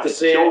shut it I down. have to It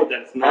say, showed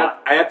that it's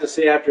not. I have to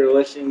say, after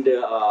listening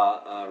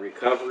to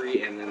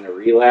Recovery and then the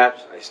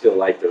Relapse, I still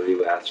like the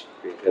Relapse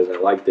because I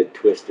like the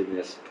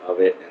twistedness of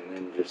it and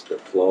then just the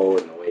flow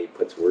and the way he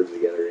puts words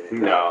together in it.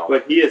 No.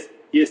 But he is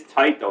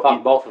tight though.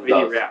 Fuck both of when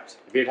he those. raps.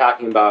 If you're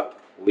talking about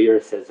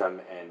lyricism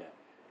and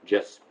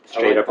just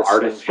straight up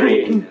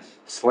artistry,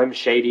 Slim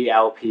Shady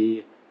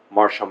LP,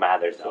 Marshall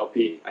Mathers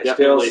LP. I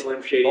Definitely. still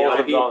Slim Shady Both of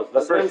LP. those.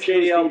 The Slim first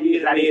Shady two LP CDs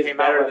to that me he is came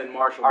better out than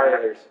Marshall are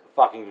Mathers.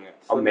 fucking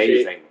Slim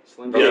amazing.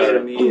 Slim Those Shady are to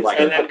me is like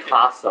And then-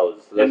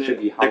 Picassos. That and should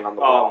then be hung on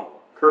the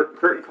wall.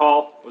 Curtain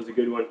Call was a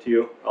good one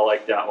too. I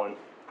like that one.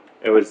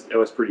 It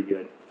was pretty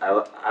good.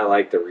 I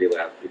like the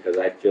Relapse because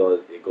I feel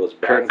it goes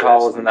back Curtain to Call,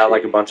 Slim wasn't that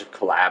like a Shady. bunch of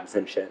collabs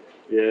and shit?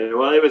 Yeah,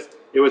 well, it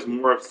was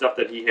more of stuff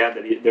that he had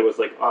that was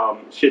like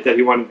shit that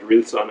he wanted to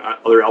release on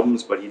other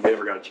albums, but he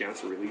never got a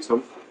chance to release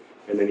them,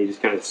 and then he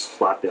just kind of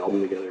slapped the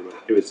album together. But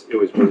it was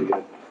really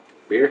good.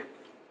 Beer?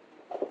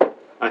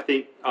 I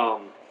think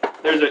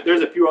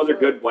there's a few other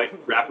good white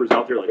rappers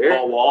out there like Beer?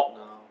 Paul Wall.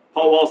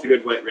 Paul Wall's a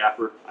good white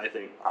rapper, I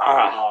think.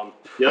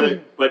 The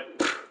other, but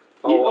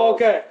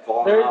Okay,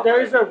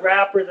 there's a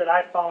rapper that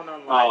I found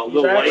online.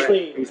 Lil White,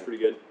 Actually, he's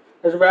pretty good.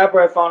 there's a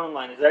rapper I found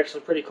online. He's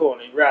actually pretty cool,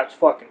 and he raps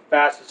fucking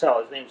fast as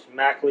hell. His name's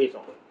Mac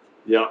Lethal.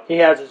 Yeah, He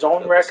has his own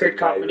That's the record same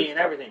guy company who's- and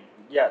everything.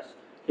 Yes,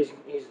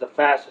 he's the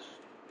fastest.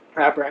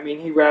 rapper. I mean,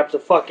 he raps a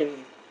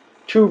fucking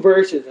 2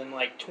 verses in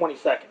like 20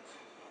 seconds.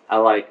 I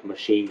like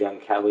Machine Gun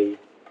Kelly.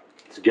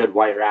 It's a good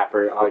white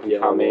rapper, up and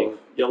coming.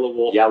 Yellow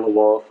Wolf. Yellow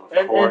Wolf, of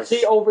And course.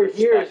 see, over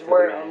here Respect is to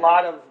where the a man.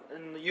 lot of,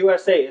 in the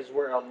USA, is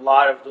where a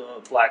lot of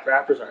the black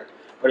rappers are.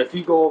 But if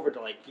you go over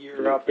to like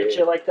Europe and UK.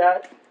 shit like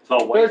that, It's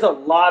all white. there's a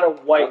lot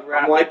of white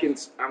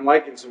rappers. I'm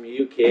liking some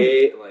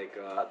UK, like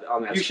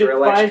on that You should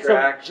Skrillex find some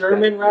track,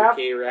 German that rap.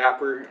 UK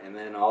rapper, and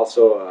then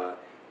also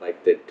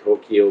like the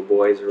Tokyo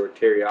Boys or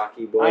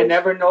Teriyaki Boys. I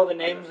never know the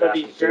names of Fast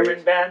these and German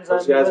Furious. bands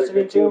Those I'm guys are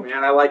listening good too, to.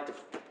 man.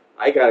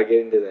 I gotta get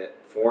into that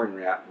foreign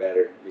rap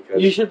better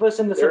because You should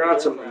listen to they're some on German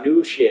some rap.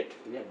 new shit.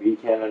 Yeah, but you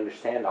can't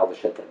understand all the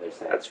shit that they're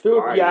saying. That's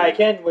Dude, fine, yeah, I man.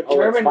 can. With Oh,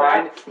 German it's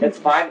fine. rap, It's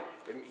fine.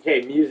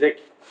 Okay,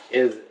 music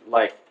is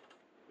like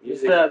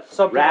it's Music,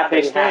 something rapping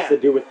has understand. to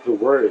do with the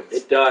words.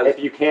 it does. If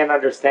you can't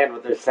understand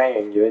what they're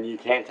saying, then you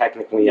can't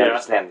technically Yeah,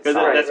 understand the Because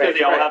song. that's because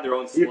they all right. have their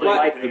own You slang. can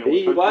like the depending on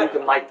beat, what country you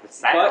can like the But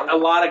sound. a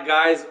lot of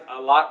guys,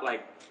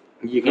 like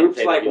You can't groups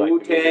say like that you Wu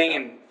like the music, Tang though.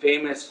 and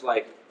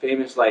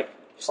famous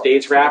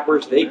States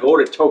rappers, they go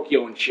to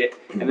Tokyo and shit,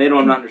 and they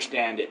don't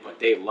understand it, but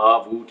they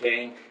love Wu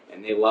Tang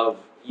and they love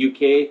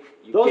UK.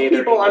 Those they're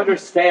people English.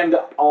 understand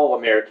all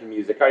American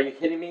music. Are you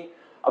kidding me?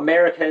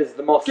 America is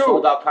the most Dude.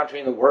 sold out country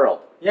in the world.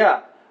 Yeah,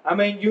 I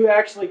mean, you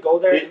actually go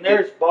there and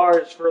there's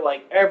bars for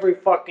like every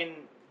fucking.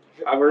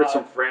 I've heard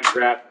some French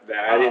rap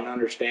that I didn't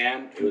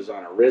understand. It was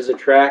on a RZA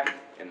track,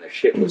 and the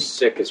shit was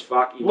sick as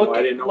fuck. Even though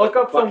I didn't know look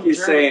what up the fuck some he's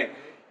German- saying.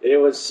 It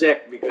was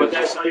sick because But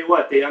that's tell you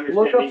what, they understand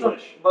Look up some,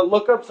 English. but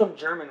look up some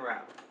German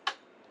rap.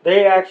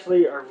 They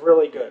actually are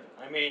really good.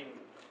 I mean,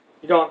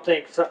 you don't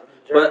think some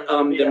Germans But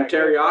would be them that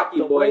good, teriyaki but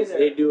the way boys, they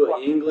they're do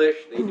fucking-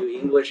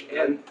 English,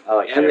 and I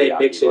like and they teriyaki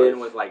mix boys. it in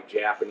with like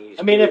Japanese.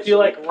 I mean, too, if you so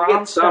like you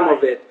get some Rammstein-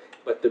 of it,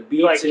 but the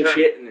beats like and German.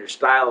 shit and their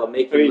style of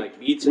making I mean, like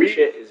beats we- and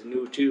shit is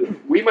new too.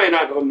 We might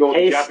not know the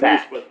Haystack.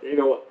 Japanese, but you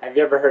know what? Have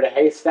you ever heard of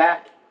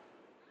Haystack?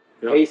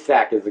 Yeah.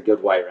 Haystack is a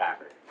good white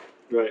rapper.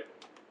 Right.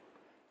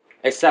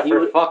 Except He for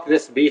would- fuck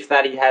this beef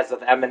that he has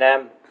with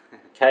Eminem.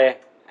 Okay?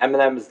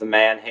 Eminem is the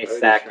man.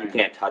 Haystack, you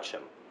can't touch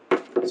him.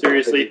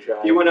 Seriously, Could you try?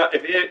 if you went up,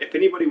 if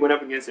anybody went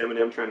up against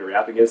Eminem trying to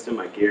rap against him,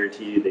 I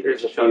guarantee you they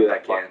There's get a shut few the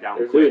that fuck can. down.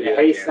 There's a quick. few. Yeah,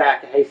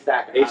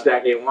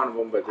 Haystack ain't one of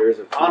them, but there's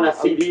a few. on a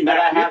CD that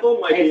I have, People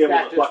might be able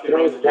Haystack to just fucking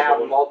throws run down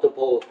the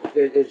multiple.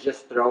 It's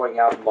just throwing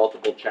out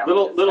multiple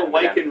challenges. Little to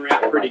White Eminem can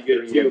rap in, pretty like, good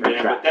 3 too, different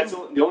man. But tracks.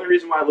 that's the only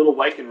reason why Little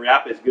White can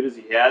rap as good as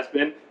he has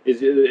been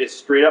is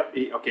straight up.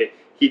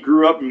 He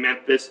grew up in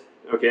Memphis,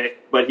 okay,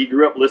 but he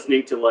grew up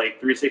listening to like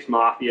 3 6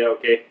 Mafia,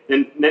 okay.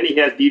 Then he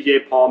has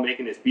DJ Paul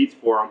making his beats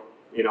for him,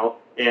 you know,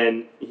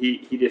 and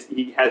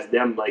he has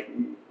them like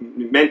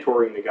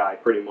mentoring the guy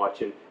pretty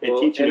much and Well,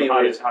 teaching him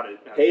anyways, how to do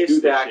this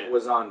Haystack shit.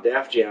 was on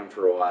Def Jam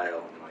for a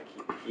while, and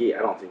like he I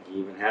don't think he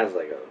even has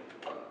like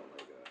a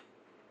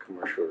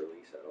commercial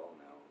release at all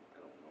now. I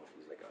don't know if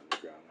he's like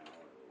underground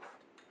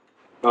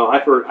now. Oh,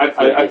 I've heard.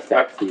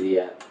 Haystack CD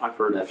yet. I've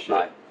heard of That's shit.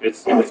 fine.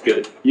 It's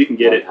good. You can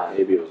get it. Or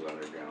maybe it was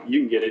underground. You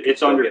can get it. It's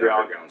Still get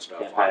underground. stuff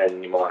Can't find it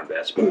anymore. on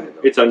Best Buy. Though.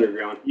 It's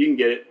underground. You can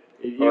get it.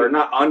 or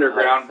not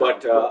underground, Oh,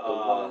 but the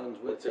ones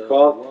with what's the it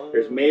called? ones.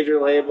 There's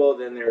major label,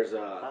 then there's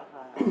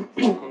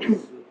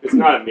It's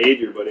not a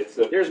major, but it's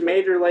a. there's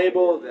major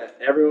label that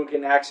everyone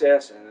can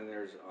access, and then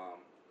there's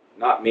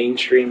not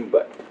mainstream,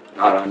 but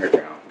not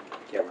underground. I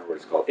can't remember what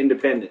it's called.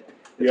 Independent.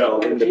 It's Yeah.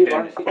 called Why don't you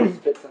independent. just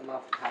spit something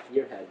off the top of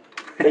your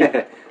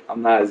head?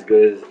 I'm not as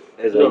good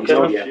as I No, used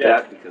to be yeah. at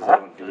that because I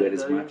don't do it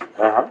as much.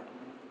 Uh-huh.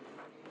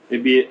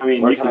 It'd be. I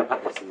mean, Where you can I can,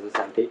 put this? Is this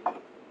empty?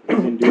 you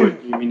can do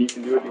it. You mean you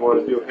can do it? You want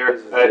to do it here?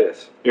 This is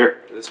this.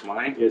 Here. Is this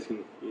mine? You guys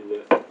can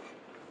use it.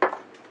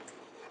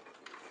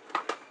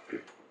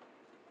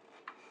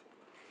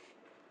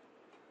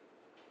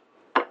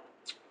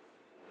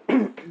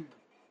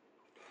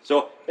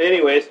 So,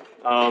 anyways,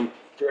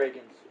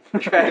 Dragons.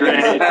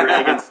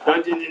 Dragons,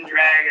 Dungeons and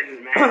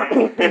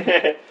Dragons,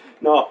 man.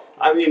 No,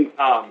 I mean,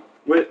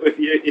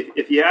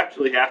 if you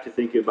actually have to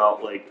think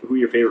about like who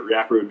your favorite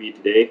rapper would be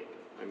today,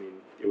 I mean,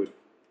 it would.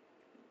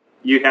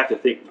 You have to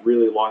think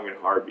really long and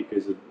hard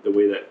because of the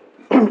way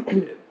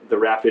that the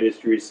rap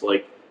industry's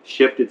like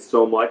shifted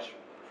so much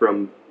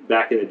from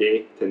back in the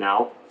day to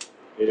now,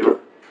 you know,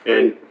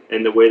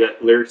 and the way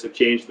that lyrics have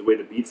changed, the way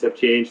the beats have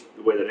changed,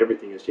 the way that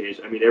everything has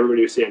changed. I mean,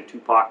 everybody was saying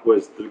Tupac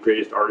was the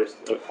greatest artist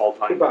of all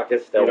time. Tupac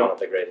is still You know? one of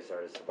the greatest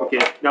artists of all Okay,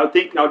 time.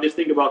 now just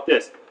think about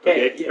this.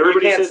 Okay, You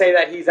everybody can't says say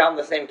that he's on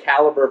the same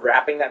caliber of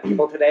rapping that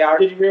people today are.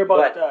 Did you hear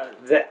about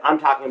But I'm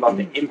talking about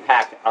the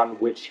impact on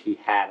which he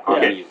had on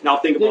Okay, music. now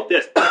think about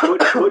this.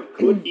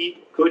 Could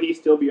he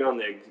still be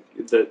on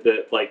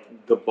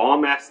the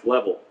bomb ass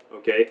level?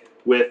 Okay,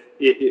 with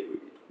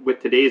with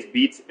today's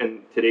beats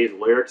and today's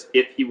lyrics,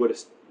 if he would have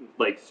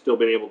like still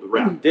been able to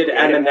rap. Did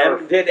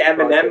Okay?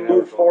 Eminem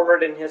move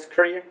forward in his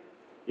career?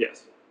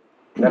 Yes.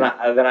 Then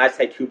I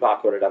say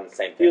Tupac would have done the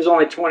same He thing. was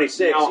only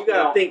 26. No, you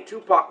gotta no. think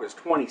Tupac was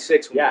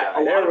 26 when Yeah,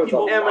 he a died. lot of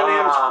people-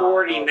 Eminem's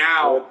 40 of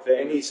now, good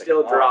things and he's to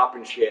still come.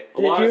 dropping shit.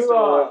 Did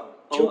you,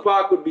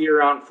 Tupac would be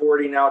around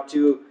 40 now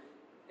too,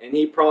 And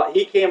he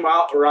came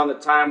out around the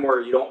time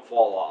where you don't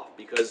fall off,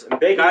 because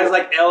Biggie- guys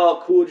like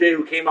LL Cool J,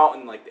 who came out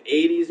in like the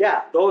 80s,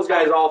 Yeah. those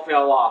guys all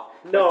fell off.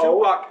 But No,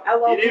 Tupac,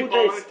 LL He Cool didn't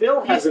J fall- still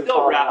he's hasn't still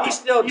fallen rapping. off. he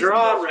still He's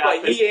drops, still but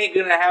rapping. he ain't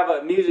gonna have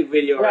a music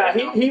video Yeah, right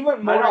now. he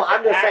went more. I know,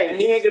 I'm just into saying, And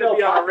he ain't gonna still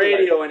be on the popular.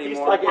 radio He's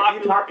anymore. Like, if you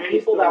popular talk to and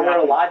he's people still that were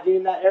rapping. alive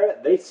during that era,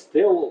 they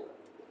still,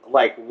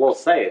 like, will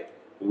say it.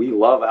 We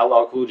love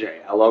LL Cool J.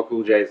 LL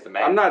Cool J is the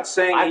man. I'm not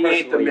saying I he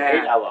ain't the personally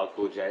hate man. LL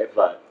Cool J,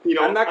 but You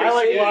know, I'm not gonna I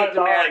like say he Rock ain't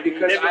the man Dog,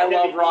 because Him- I love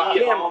Him- all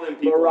them Rakim,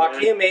 but people, man.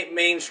 Rakim ain't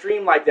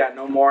mainstream like that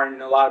no more,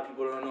 and a lot of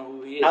people don't know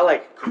who he is. I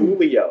like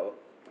Coolio.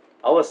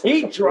 I'll listen He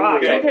to some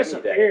dropped. Coolio He any day.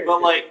 disappeared.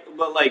 but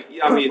like,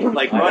 I mean,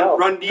 like I know.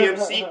 Run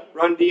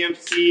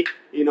DMC,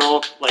 you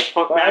know, like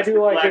Funk But I Master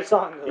do like Flex, his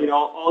song. Though. you know,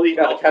 all these,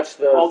 Gotta catch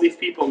those all these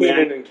people, Keenan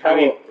man. and I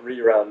mean, Kel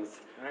reruns.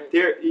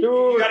 you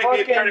Dude, gotta give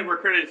fucking- credit where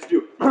credit's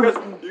due.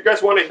 You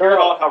guys want to hear Shut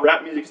up. about how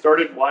rap music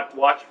started? Watch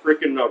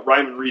freaking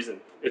Rhyme and Reason.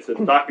 It's a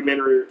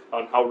documentary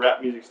on how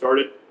rap music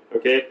started.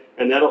 Okay,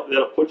 and that'll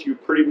put you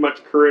pretty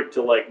much current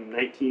to like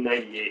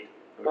 1998.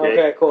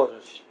 Okay, cool.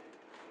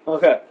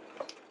 Okay,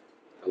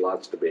 A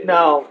lot's debated.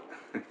 now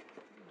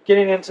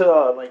getting into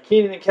like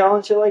Keenan and Kel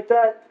and shit like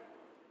that.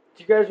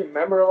 Do you guys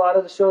remember a lot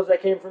of the shows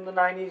that came from the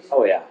 '90s?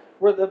 Oh, yeah.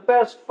 Were the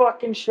best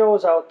fucking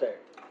shows out there.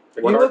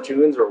 the you look-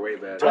 cartoons were way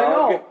better. I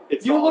know.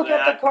 It's You all look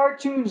at the that.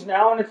 cartoons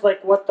now, and it's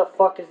like, what the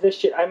fuck is this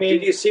shit? I mean,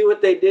 Did you see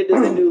what they did to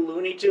the new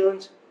Looney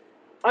Tunes?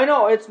 I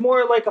know it's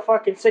more like a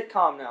fucking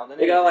sitcom now than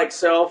They got anything. like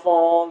cell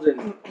phones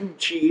and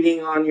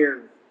cheating on your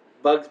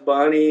Bugs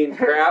Bunny and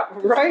crap.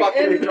 It's right,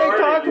 fucking and they retarded,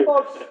 talk dude.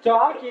 about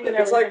stalking and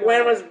It's everything. like,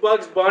 when was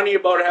Bugs Bunny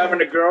about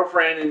having a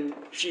girlfriend and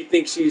she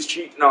thinks she's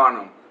cheating on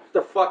him? What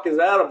the fuck is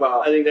that I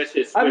about? think that's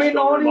just. I mean,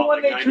 the only about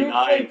one like they truthfully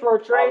 99.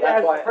 portrayed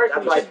as the person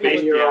that's who why should be with.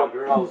 10-year-old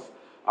girls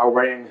are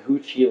wearing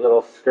hoochie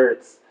little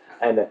skirts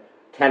and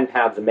 10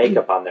 pounds of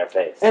makeup on their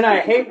face. And I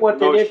hate what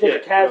they No did to the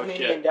shit, no Tasmanian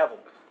shit. Devil.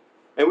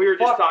 And we were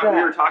just Fuck talking. We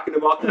that. were talking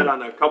about that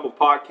on a couple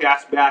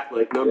podcasts back,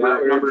 like Yeah, we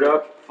were number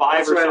joking. 5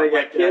 That's or why they something got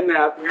like that.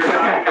 kidnapped. We were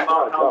talking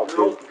about how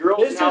girls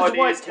This is what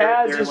nowadays Taz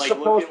they're is like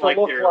supposed looking to like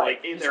look they're like.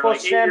 like He's they're supposed like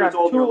to 8 stand years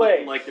on old. two They're looking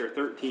legs. like they're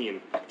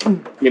 13.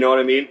 You know what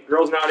I mean?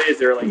 Girls nowadays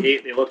they're like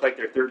 8. They look like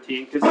they're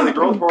 13 because of the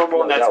growth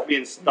hormone that's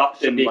being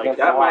stuffed in like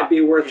That might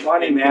be worth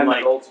money, and man.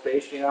 like- That old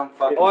Space Jam.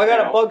 Fucking Oh, I got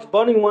a sound. Bugs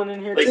Bunny one in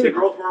here like too. the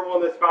growth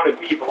hormone that's found in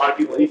beef. A lot of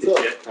people eat this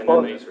shit and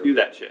then they do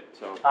that shit.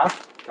 So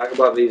Talk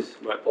about these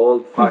But-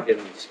 old fucking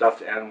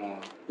stuffed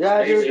animals.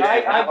 Yeah, dude, Yeah,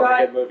 I that was a got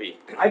good movie.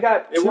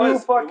 It two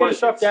was- it fucking was.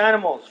 stuffed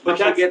animals. But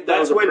You should get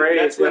that's those when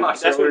appraised.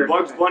 that's when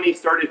Bugs Bunny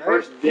started Right.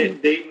 first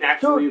dating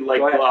actually Dude, like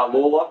go ahead.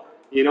 Lola.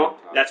 You know,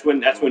 that's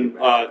when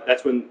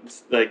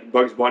like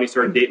Bugs Bunny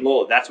started dating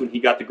Lola. That's when he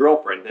got the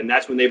girlfriend, and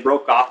that's when they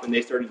broke off and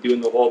they started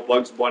doing the whole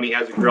Bugs Bunny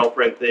has a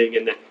girlfriend thing,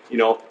 and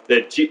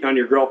the cheating on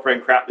your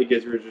girlfriend crap that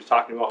Giz was just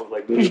talking about with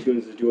like Looney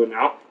Tunes is doing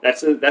now.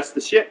 That's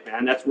the shit,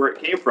 man. That's where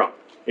it came from.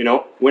 You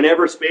know,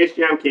 whenever Space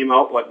Jam came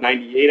out, what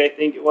 98 I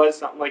think it was,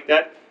 something like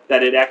that.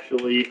 That it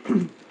actually,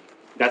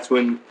 that's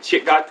when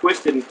shit got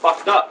twisted and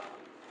fucked up.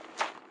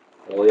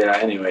 Well, yeah.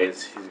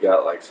 Anyways, he's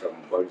got like some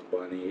Bugs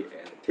Bunny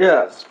and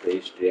Yeah.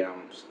 Space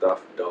Jam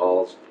stuffed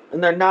dolls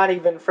And they're not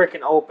even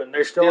freaking open.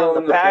 They're still,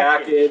 in the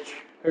package.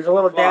 There's a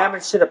little Fuck.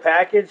 damage to the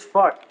package.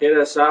 Fuck. Hit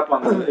us up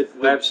on the It's the-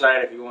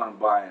 website if you want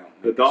to buy them.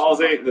 The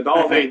dolls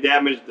ain't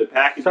damaged. The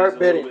package Start is a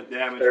little bidding. bit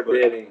damaged. They're but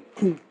bidding.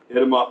 hit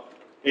them up.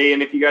 Hey,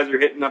 and if you guys are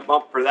hitting up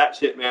for that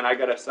shit, man, I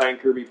got a signed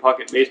Kirby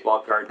Puckett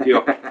baseball card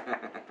too.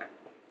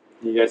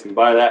 You guys can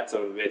buy that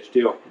son of a bitch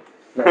too.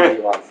 Nobody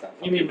wants that.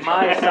 You mean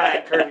my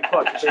side, Kirby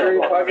Puckett? Kirby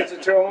Puckett's a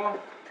Tromo?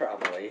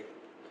 Probably.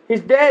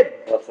 He's dead.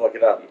 Let's look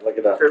it up. Look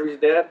it up. Kirby's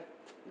dead?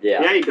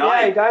 Yeah. Yeah, he Yeah, he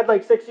died. died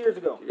like 6 years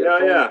ago. You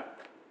got a Yeah, phone?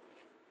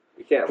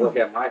 You can't look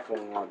at my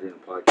phone while doing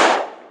a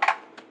podcast.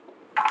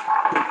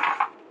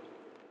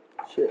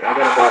 Shit,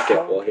 Fuck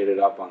it, we'll hit it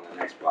up on the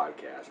next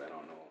podcast. I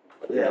don't know.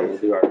 But Yeah, we'll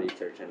do our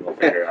research and we'll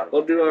figure it out.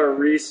 We'll do our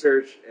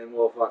research and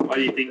we'll fucking. Why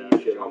do you think that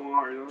you shit should up. or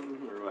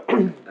what? I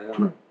don't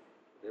know.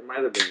 There might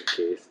have been a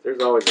case.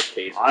 There's always a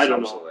case. With I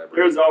don't some know. celebrity.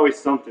 There's always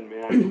something,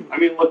 man. I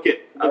mean, look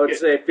I would at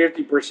say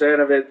 50%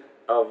 of it,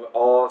 of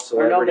all Or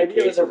celebrity no, maybe it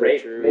was cases a are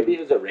rape. true. Maybe it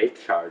was a rape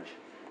charge.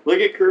 Kurt.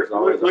 There's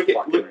always Look a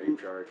at fucking rape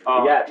charge.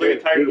 Yeah, look true.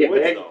 at Tiger You get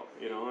Woods big, though.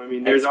 You know, I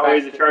mean, there's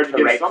always a Expect charge to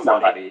against rape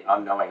somebody.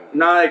 unknowingly.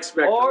 Not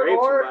expect Or- to rape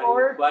or- somebody,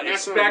 or- but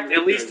That's expect not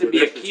at least to rape be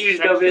charge, that's a accused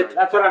sex of it. charge.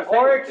 That's what I'm saying.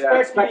 Or expect to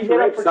expect be to hit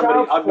up rape for somebody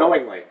child support.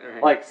 unknowingly.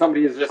 Right. Like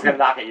somebody is just gonna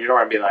knock at your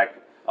door and be like,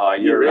 "You're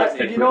You arrested."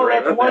 raped You for know, the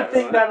rape that's one offense."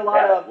 thing that a lot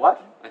Yeah, of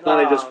what? I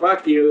thought I just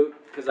fucked you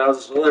because I was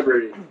a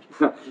celebrity.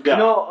 Yeah. You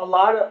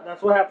know,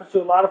 that's what happens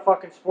to a lot of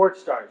fucking sports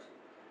stars.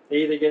 They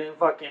either get in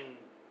fucking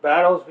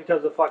battles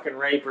because of fucking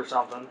rape or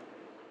something,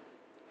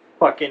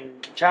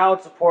 fucking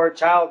child support,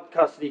 child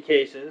custody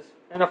cases,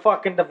 and a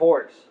fucking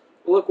divorce.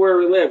 Look where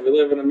we live. We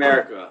live in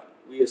America.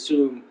 We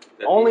assume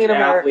that Only these in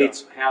America.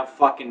 athletes have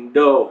fucking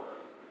dough.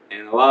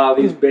 And a lot of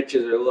these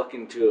bitches are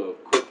looking to a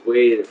quick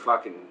way to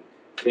fucking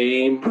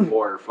fame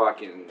or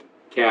fucking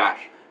cash.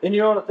 And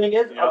you know what the thing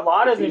is? Yeah, a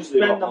lot of them it's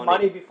usually spend the about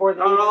money money. before they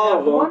Not even all have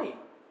of the them. money.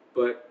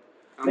 But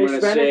I'm They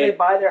gonna spend say, it, they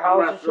buy their I'm house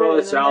gonna and throw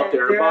shit, this and then out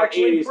there. they're About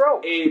actually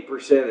broke.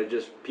 80% of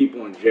just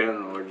people in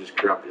general are just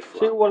corrupt as See,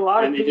 fuck. what a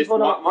lot And of they just people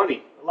want don't,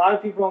 money. a lot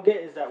of people don't get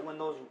is that when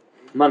those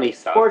Money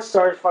sports sucks.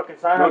 stars fucking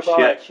sign No up for all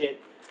shit. that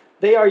shit,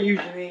 they are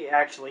usually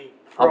actually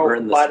I'll broke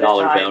burn this by the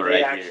dollar time bill they right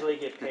here. actually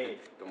get paid.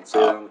 Don't say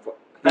that on the phone.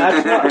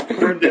 That's what.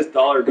 Burn this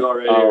dollar bill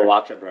right Oh, here.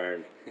 watch it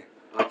burn.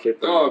 Watch it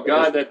burn. Oh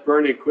God, that's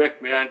burning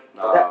quick, man.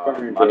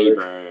 Money George.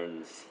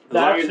 burns. As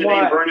long That's as it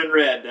why- ain't burning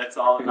red, that's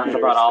all that That's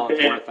matters. about all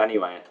it's worth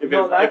anyway. If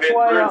No, it, that's if it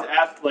why,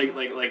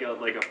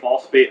 burns like a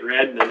false fate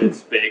red, then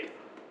it's fake.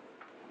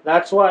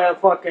 That's why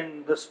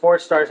the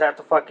sports stars have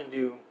to fucking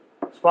do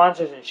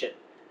sponsors and shit.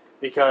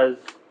 Because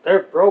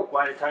they're broke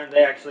by the time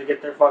they actually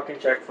get their fucking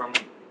check from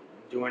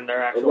doing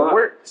their actual lot.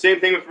 work. Same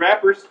thing with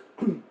rappers.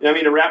 I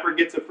mean, a rapper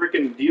gets a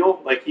freaking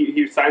deal, like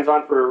he signs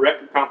on for a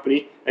record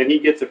company, and he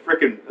gets a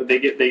freaking they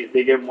give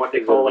him what they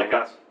call like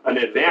an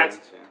advance,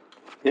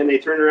 and they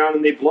turn around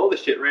and they blow the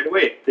shit right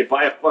away. They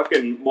buy a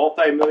fucking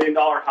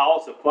multi-million-dollar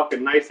house, a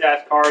fucking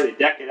nice-ass car, they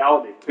deck it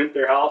out, they print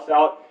their house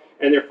out,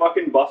 and they're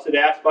fucking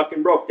busted-ass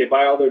fucking broke. They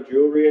buy all their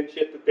jewelry and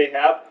shit that they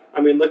have. I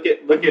mean, look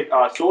at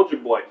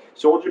Soulja Boy.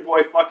 Soulja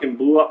Boy fucking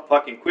blew up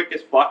fucking quick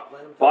as fuck,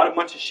 bought a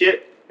bunch of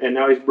shit, and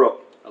now he's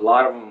broke. A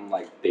lot of them,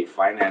 like, they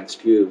finance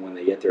too. When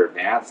they get their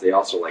advance, they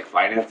also like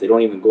finance. They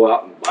don't even go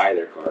out and buy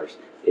their cars.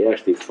 They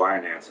actually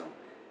finance them.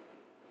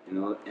 You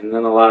know, and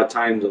then a lot of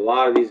times, a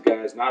lot of these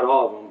guys, not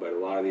all of them, but a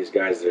lot of these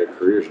guys, their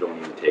careers don't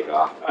even take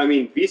off. I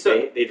mean,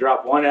 Visa. They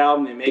drop one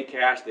album, they make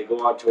cash, they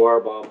go on tour,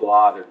 blah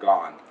blah, they're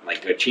gone.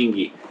 Like a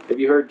Chingy. Have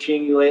you heard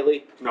Chingy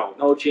lately? No.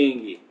 No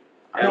Chingy.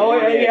 No,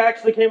 he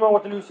actually came out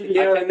with a new CD. He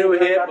had a new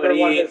hit, but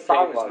he what ain't his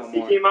song famous was. no He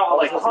more. came out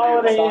with like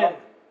Holiday Inn.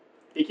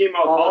 He came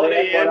out with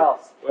Holiday What Inn.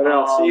 else? What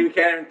else? See, we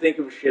can't even think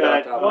of shit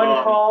on top of One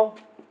it. call,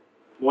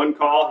 One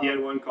call. He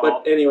had one call.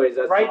 But anyways,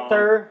 that's right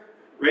there.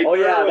 Right Oh,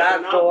 there yeah, was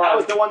that's that the one.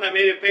 was the one that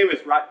made it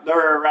famous. Right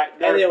there.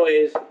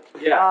 Anyways,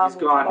 yeah, he's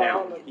gone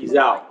now. He's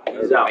out.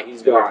 He's out.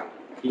 He's gone.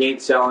 He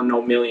ain't selling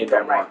no million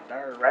no more.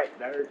 Right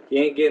there. He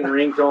ain't getting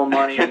ringtone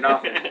money or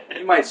nothing.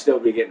 He might still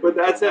be getting. But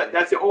that's ringtone it.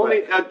 That's the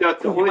only. That's the money.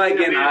 He only might thing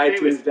get that made it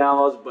iTunes famous.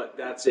 downloads, but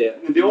that's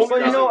it. The only,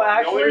 But you know, the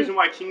actually, only reason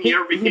why Chingy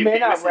ever became he may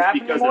famous not rap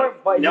is because anymore,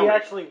 of but Nelly. he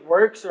actually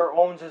works or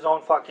owns his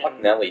own fucking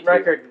Fuck Nelly, too.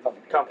 record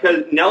company.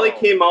 Because Nelly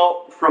came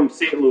out from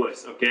St.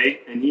 Louis,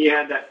 okay, and he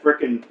had that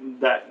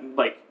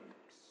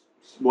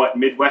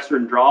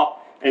Midwestern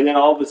drawl, and then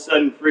all of a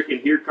sudden,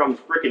 here comes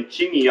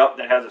Chingy up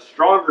that has a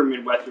stronger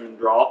Midwestern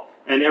drawl,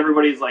 and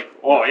everybody's like,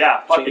 oh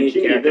yeah, fucking Chingy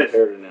Chingy can't this,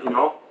 compare to Nelly. you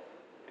know,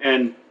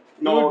 and.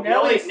 No, Dude,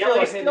 Nelly's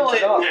Nelly's still still hitting it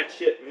hitting up. that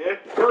shit, man.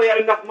 Nelly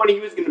had enough money,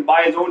 he was going to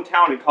buy his own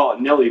town and call it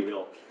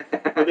Nellyville.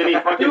 But then he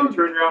fucking Dude,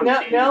 turned around and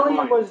changed his Nelly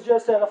mind. was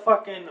just at a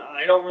fucking.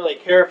 I don't really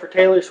care for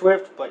Taylor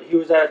Swift, but he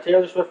was at a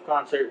Taylor Swift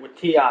concert with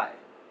T.I.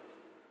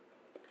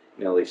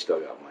 Nelly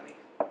still got money.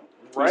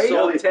 Right? He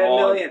sold Nelly's 10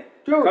 balling. million.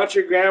 Dude.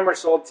 Country Grammar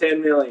sold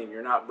 10 million.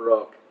 You're not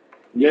broke.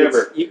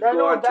 Never. You I can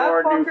know go on that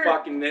tour and do fucker-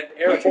 fucking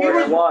Air He Force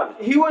was- One.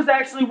 He was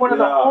actually one of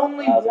the Yeah,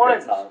 only that was a good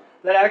ones song.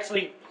 that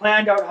actually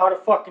planned out how to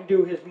fucking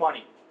do his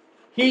money.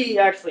 He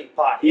actually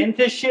bought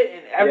into shit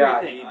and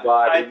everything. Yeah, he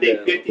bought I think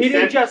into- 50 He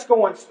didn't Cent, just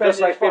go and spend just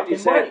his like 50 fucking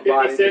Cent money.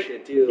 bought 50 into Cent,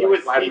 shit too, he like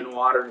was- vitamin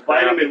water and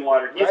crap. Vitamin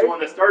Water. He's Right? the one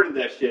that started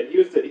that shit. He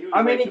was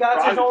I mean, like he got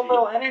the his own prodigy.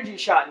 little energy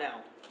shot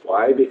now.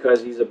 Why?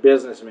 Because he's a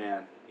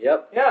businessman.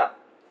 Yep. Yeah.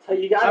 So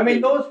you got. I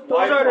mean, those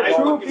Why- are the why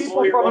true fucking people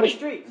blow your from money? the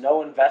streets.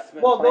 No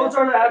investment. Well, plan? those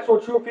are the actual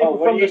true people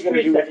what from are the you gonna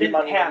streets do that with your didn't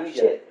money when have you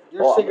shit. get it?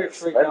 Your I'm cigarettes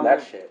gonna right spend now.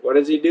 that shit. What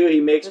does he do? He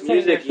makes This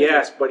ain't music, your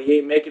yes, cigarette. but he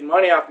ain't making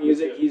money off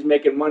music. He's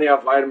making money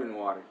off vitamin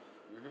water.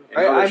 And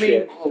I- other I mean-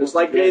 shit. Just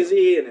like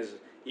Jay-Z and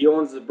he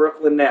owns the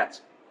Brooklyn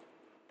Nets.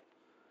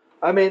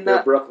 I mean, They're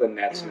that, Brooklyn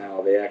Nets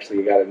now. They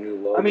actually got a new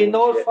logo. I mean, and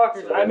those shit.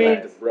 fuckers, So I they mean-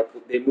 went to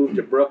Brooklyn. They moved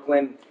to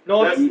Brooklyn.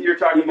 no, That's- dude, you're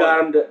talking He got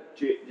about him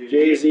to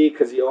Jay-Z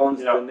because he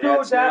owns Yeah. the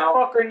Nets that now.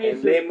 fucker needs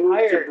And to they moved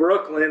to retire.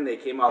 Brooklyn. They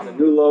came out with a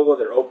new logo.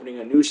 They're opening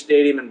a new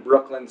stadium in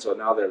Brooklyn, so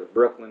now they're the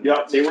Brooklyn Yeah,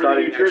 Nets. they were the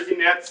starting New next, Jersey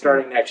Nets.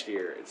 starting next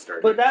year. It's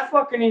starting. But that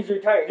fucker needs to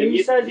retire. And He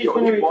he- says he's he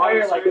going to bought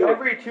retire his like cereal.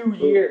 every 2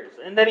 years,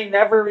 and then he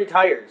never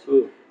retires.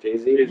 Who?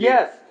 Jay-Z?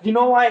 Yes. Do you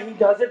know why he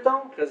does it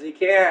though? Because he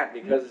can't.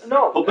 Because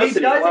No, he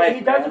Publicity. does it. Life,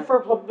 He does man. it for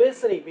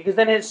publicity because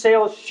then his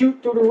sales shoot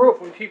through the roof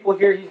when people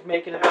hear he's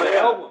making another Yeah.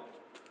 album.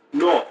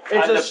 No,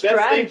 It's the a best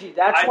strategy. thing-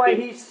 That's I why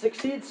think- he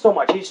succeeds so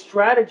much. He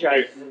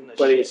strategizes in the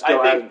but he shit. still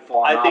I think- hasn't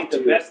fallen off. I think the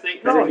too. best thing.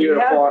 Because No, if he he would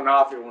have hasn't. fallen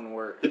off, it wouldn't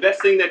work. The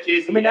best thing that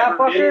Jay-Z I mean, that ever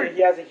fucker- did.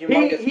 He has a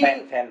humongous he-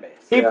 fan base.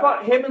 He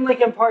Yeah. him and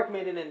Linkin Park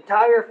made an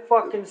entire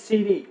fucking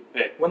CD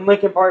Hey. when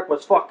Linkin Park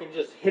was fucking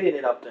just hitting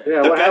it up there.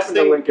 Yeah, The what best happened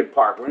to thing- Linkin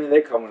Park? When are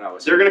they coming out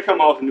with They're gonna come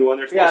out with a new one.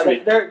 They're Yeah,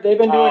 supposed to be. they've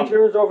been doing Um,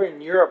 tours over in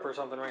Europe or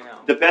something right now.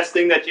 The best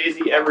thing that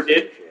Jay-Z ever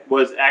did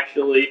was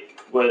actually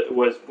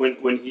was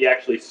when he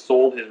actually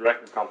sold his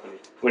record company.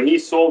 When he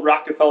sold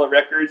Rockefeller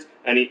Records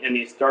and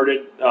he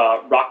started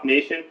Rock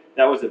Nation,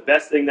 that was the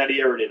best thing that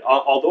he ever did.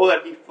 Although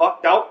that he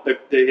fucked out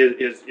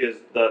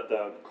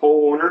the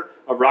co-owner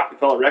of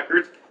Rockefeller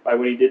Records by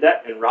when he did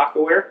that, and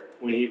Rockaware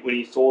when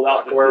he sold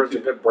out. Rockaware was a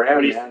good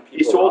brand, man.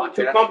 He sold the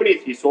two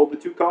companies. He sold the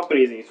two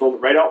companies, and he sold it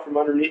right out from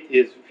underneath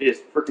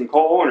his freaking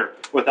co-owner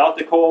without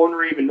the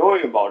co-owner even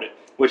knowing about it.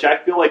 Which I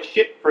feel like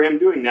shit for him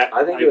doing that.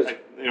 I think it was,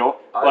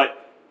 but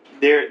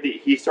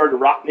he started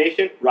Rock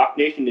Nation. Rock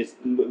Nation is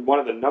one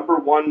of the number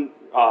one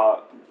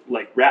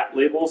like rap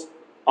labels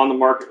on the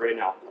market right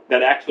now.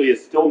 That actually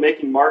is still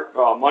making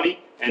money,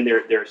 and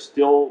they're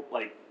still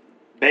like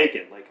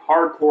banking, like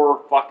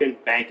hardcore fucking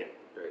banking.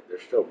 Right,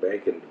 they're still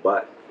banking,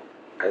 but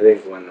I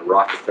think when the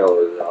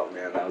Rockefeller was out,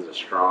 man, that was a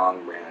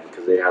strong brand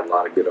because they had a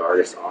lot of good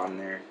artists on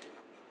there,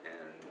 and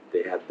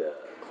they had the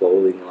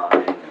clothing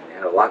line, and they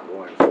had a lot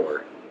going for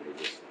it. And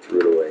they just threw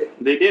it away.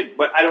 They did,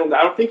 but I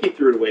don't think he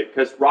threw it away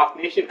because Rock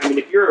Nation. I mean,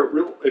 if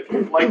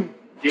you like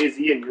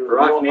Jay-Z and you're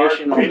Rock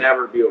Nation will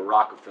never be what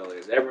Rockefeller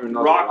is. Everyone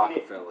knows what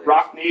Rockefeller is.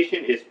 Rock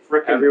Nation is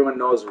freaking. Everyone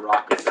knows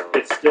Rockefeller.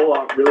 It's still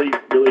a really,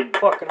 really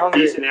fucking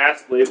hungry. decent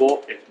ass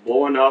label. It's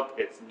blowing up.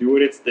 It's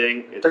doing its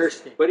thing. It's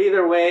Thirsty. But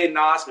either way,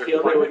 Nas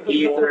killed it with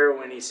Ether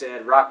when he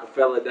said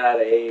Rockefeller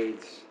died of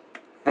AIDS.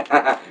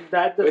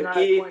 That does with not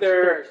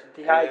Ether,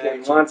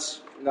 and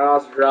once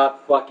Nas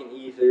dropped fucking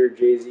Ether,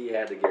 Jay-Z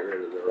had to get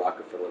rid of the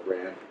Rockefeller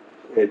brand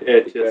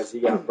because he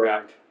got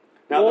burned.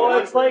 Well,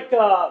 it's like with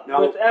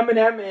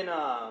Eminem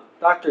and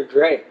Dr.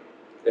 Dre.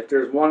 If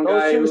there's one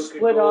Those guy two who can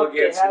split go up. They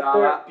against have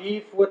their Nas,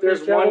 beef with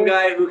there's each one other.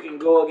 guy who can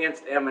go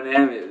against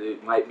Eminem.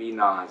 It might be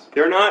Nas.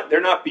 They're not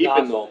beefing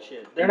Nas though.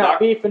 Shit. They're not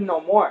beefing no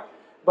more.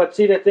 But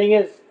see, the thing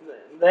is,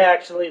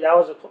 that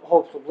was a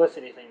whole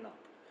publicity thing though,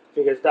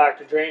 because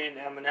Dr. Dre and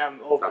Eminem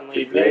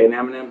openly Dr. Dre and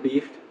Eminem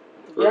beefed.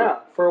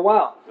 For a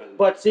while.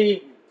 But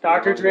see,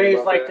 Dr. Dre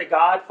is like that? the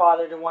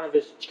godfather to one of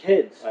his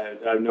kids.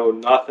 I know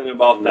nothing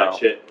about that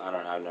shit. I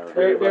don't know. I've never.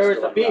 There was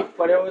a beef,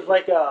 but it was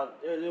like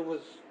it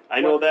was. I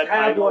know that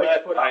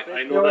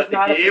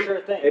the game.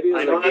 Sure thing. Maybe it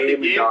was I know the that the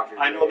game. game. And Dr.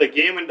 I know Dre. the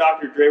game and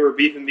Dr. Dre were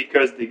beefing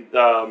because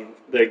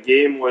the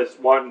game was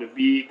wanting to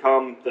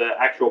become the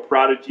actual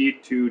prodigy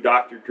to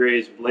Dr.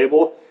 Dre's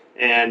label,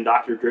 and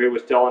Dr. Dre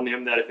was telling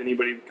him that if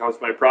anybody becomes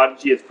my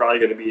prodigy, it's probably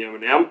going to be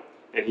Eminem,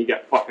 and he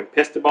got fucking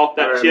pissed about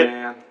that Alright, shit.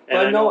 man. And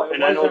I know the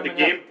Eminem.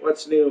 game.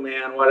 What's new,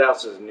 man? What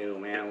else is new,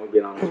 man? We've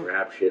been on this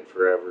rap shit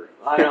forever.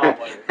 I know,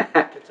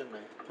 but it's in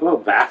there. How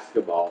about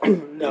basketball?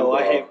 No,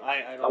 I don't.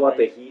 How about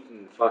the Heat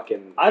and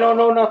fucking? I don't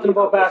know nothing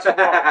about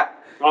basketball. I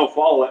don't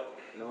follow it.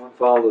 No one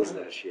follows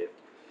that shit.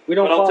 We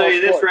don't. But I'll follow tell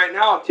you this sports. right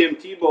now: Tim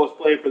Tebow's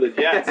playing for the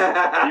Jets. You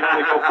want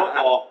to go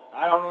football?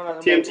 I don't know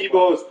nothing. Tim about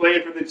football. Tebow is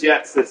playing for the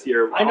Jets this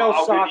year. I know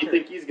How good do soccer. you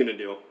think he's going to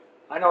do?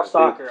 I know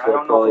soccer. I don't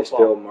know Probably football.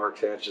 still Mark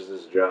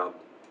Sanchez's job.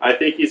 I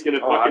think he's going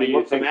to How do fucking you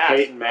whoop some think ass.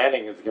 Peyton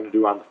Manning is going to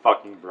do on the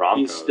fucking Broncos?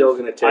 He's still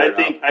gonna tear it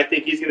up. I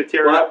think he's going to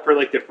tear it But up for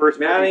like the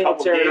first Manning will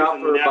couple tear games, it up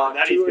and for then about after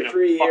that he's 2 or gonna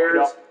 3 fuck it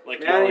years. up like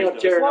he Manning will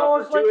always tear does. it Well,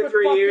 up it's for 2 like or with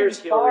 3 fucking years.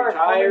 He'll Favre coming to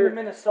retire,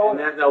 Minnesota. and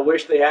then they'll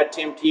wish they had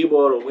Tim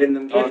Tebow to win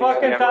them They games.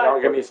 fucking thought-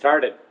 Don't get me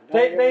started.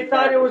 They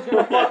thought it was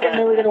gonna fucking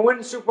they were gonna win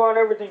the Super Bowl and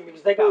everything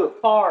because they got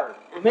Favre,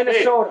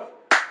 Minnesota.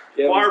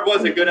 Favre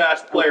was a good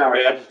ass player,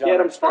 man. Get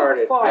him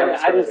started. Fuck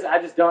Favre. I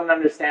just don't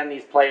understand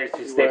these players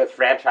who stay with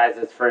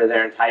franchises for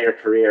their entire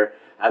career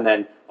and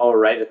then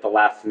right at the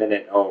last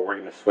minute, we're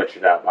gonna switch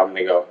it up. I'm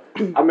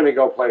gonna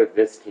go play with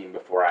this team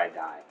before I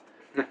die.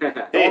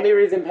 The only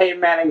reason Peyton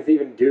Manning's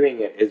even doing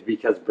it is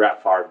because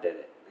Brett Favre did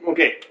it.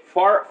 Okay,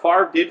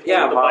 Favre did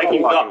hold the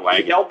Vikings up.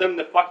 He held them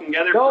the fucking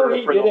together for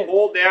the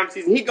whole damn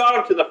season. He got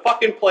them to the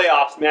fucking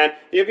playoffs, man.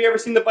 Have you ever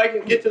seen the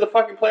Vikings get to the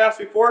fucking playoffs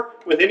before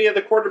with any of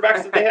the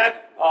quarterbacks that they had?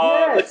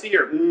 Yes. Let's see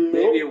here.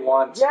 Maybe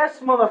once. Yes,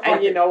 motherfucker.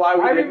 And you know why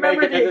we I didn't make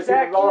remember it the to the Super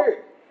exact Bowl?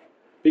 year.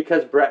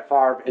 Because Brett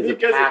Favre is a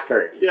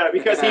Packer. Yeah,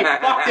 because he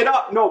fucked it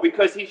up. No,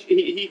 because he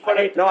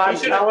No, I'm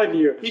telling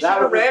you, he that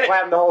should've was ran his it.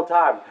 plan the whole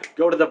time.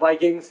 Go to the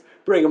Vikings,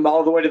 bring them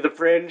all the way to the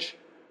fringe,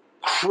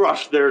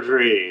 crush their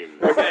dreams.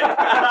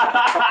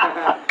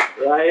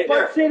 Right?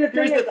 But see, the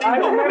thing Here's the is, thing, I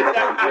though. remember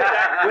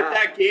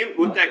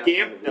With that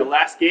game, the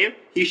last game,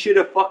 he should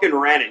have fucking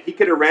ran it. He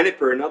could have ran it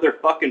for another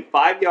fucking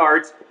 5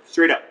 yards,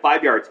 straight up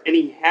 5 yards, and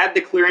he had the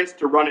clearance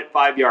to run it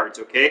 5 yards.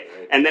 Okay,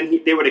 and then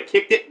they would have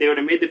kicked it. They would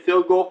have made the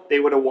field goal. They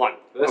would have won.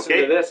 Listen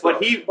Okay, to this, but though.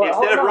 he But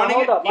instead of hold on, running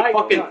hold it, on, he Mike,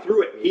 fucking hold on.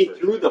 threw it. He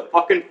threw the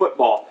fucking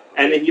football,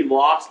 and then he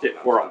lost it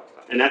for him,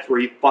 and that's where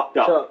he fucked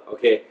up. So,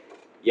 Okay,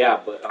 yeah,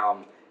 but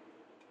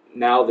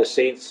now the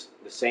Saints,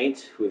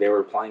 who they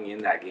were playing in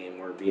that game,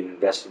 were being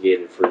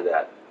investigated for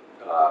that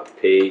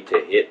pay to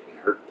hit and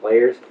hurt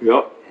players,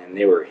 Yep. and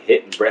they were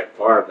hitting Brett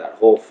Favre that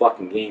whole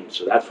fucking game.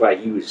 So that's why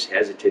he was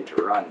hesitant to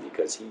run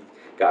because he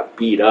got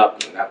beat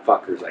up, and that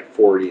fucker's like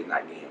 40 in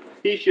that game.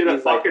 He should have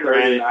He's like fucking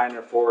ran it. 39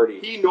 or 40.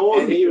 He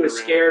knows And he was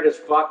scared as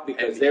fuck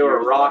because And they were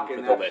here's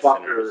rocking one for that the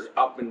fucker listeners.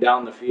 up and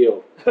down the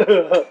field.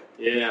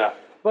 Yeah.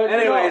 but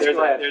Anyways, you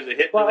know, There's a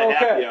hit But for the okay.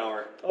 happy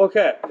hour.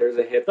 okay. There's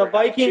a hit. The for-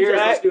 Vikings Cheers.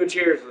 act- Let's do a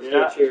cheers.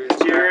 Let's do a cheers.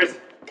 Cheers.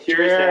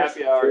 Cheers to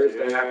happy hour. Cheers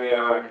to happy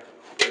hour.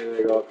 There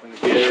they go.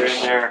 Get her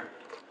in there.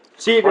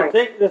 See,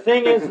 the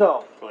thing is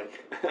though,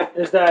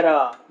 is that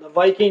the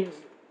Vikings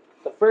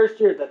The first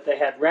year that they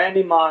had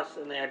Randy Moss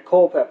and they had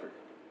Culpepper.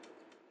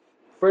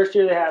 First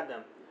year they had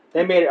them.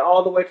 They made it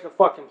all the way to the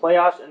fucking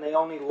playoffs and they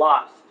only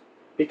lost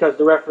because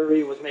the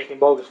referee was making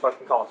bogus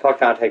fucking calls. Fuck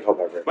Dante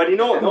Culpepper. But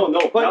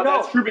no. But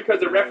That's true because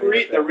the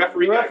referee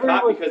got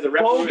caught because the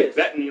referee was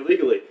betting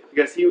illegally.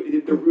 Because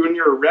when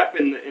you're a ref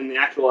in the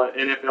actual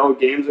NFL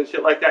games and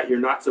shit like that, you're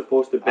not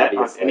supposed to bet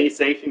Obviously. on any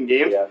sanctioned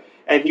games. Yeah.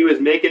 And he was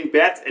making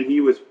bets and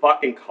he was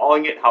fucking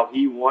calling it how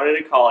he wanted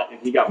to call it, and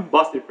he got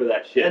busted for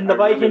that shit. And the I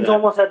remember Vikings that.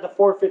 almost had to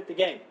forfeit the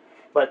game.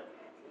 But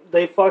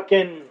they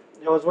fucking...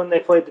 It was when they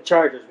played the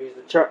Chargers,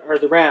 or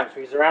the Rams,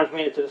 because the Rams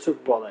made it to the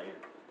Super Bowl that year.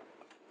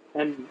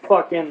 And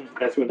fucking...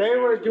 That's when they the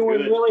were Rams doing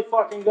good. really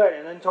fucking good.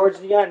 And then towards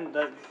the end,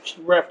 the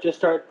ref just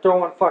started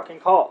throwing fucking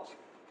calls.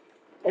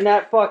 And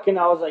that fucking...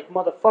 I was like,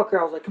 motherfucker.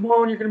 I was like, come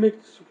on, you're going to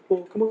make the Super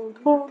Bowl.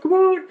 Come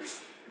on.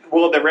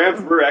 Well, the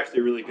Rams were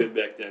actually really good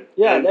back then.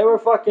 Yeah, And they were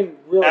fucking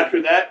really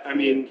after that, I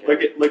mean,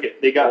 look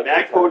at they got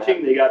bad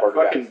coaching, they got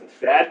fucking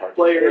bad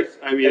players.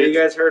 I mean, Have you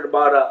guys heard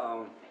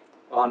about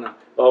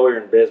while we were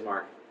in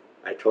Bismarck?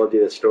 I told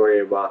you the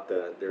story about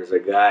there's a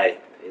guy,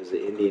 he was an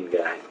Indian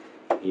guy.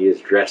 He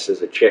was dressed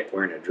as a chick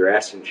wearing a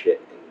dress and shit.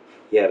 And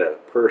he had a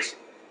purse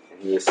and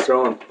he was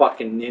throwing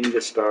fucking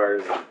ninja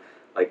stars and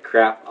like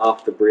crap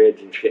off the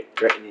bridge and shit,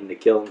 threatening to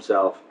kill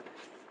himself.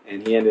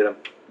 And he ended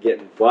up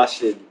getting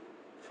busted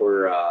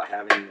for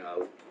having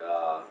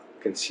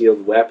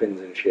concealed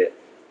weapons and shit.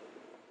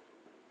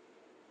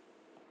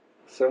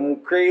 Some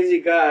crazy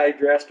guy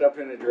dressed up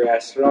in a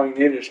dress throwing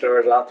ninja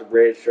stars off the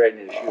bridge,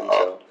 threatening to shoot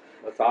himself.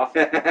 That's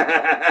awesome.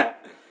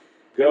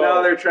 And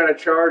now they're trying to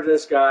charge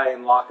this guy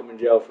and lock him in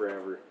jail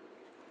forever.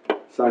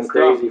 Some That's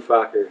crazy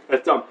fucker.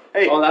 that's dumb.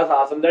 Hey, Oh, that's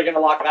awesome. They're going to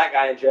lock that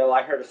guy in jail.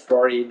 I heard a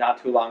story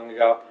not too long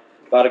ago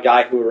about a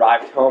guy who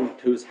arrived home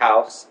to his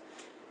house,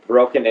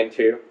 broken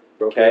into.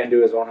 Broken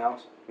into his own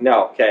house?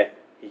 No, okay.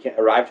 He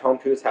arrived home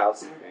to his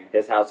house. Okay.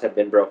 His house had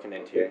been broken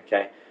into,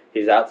 okay?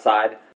 He's outside.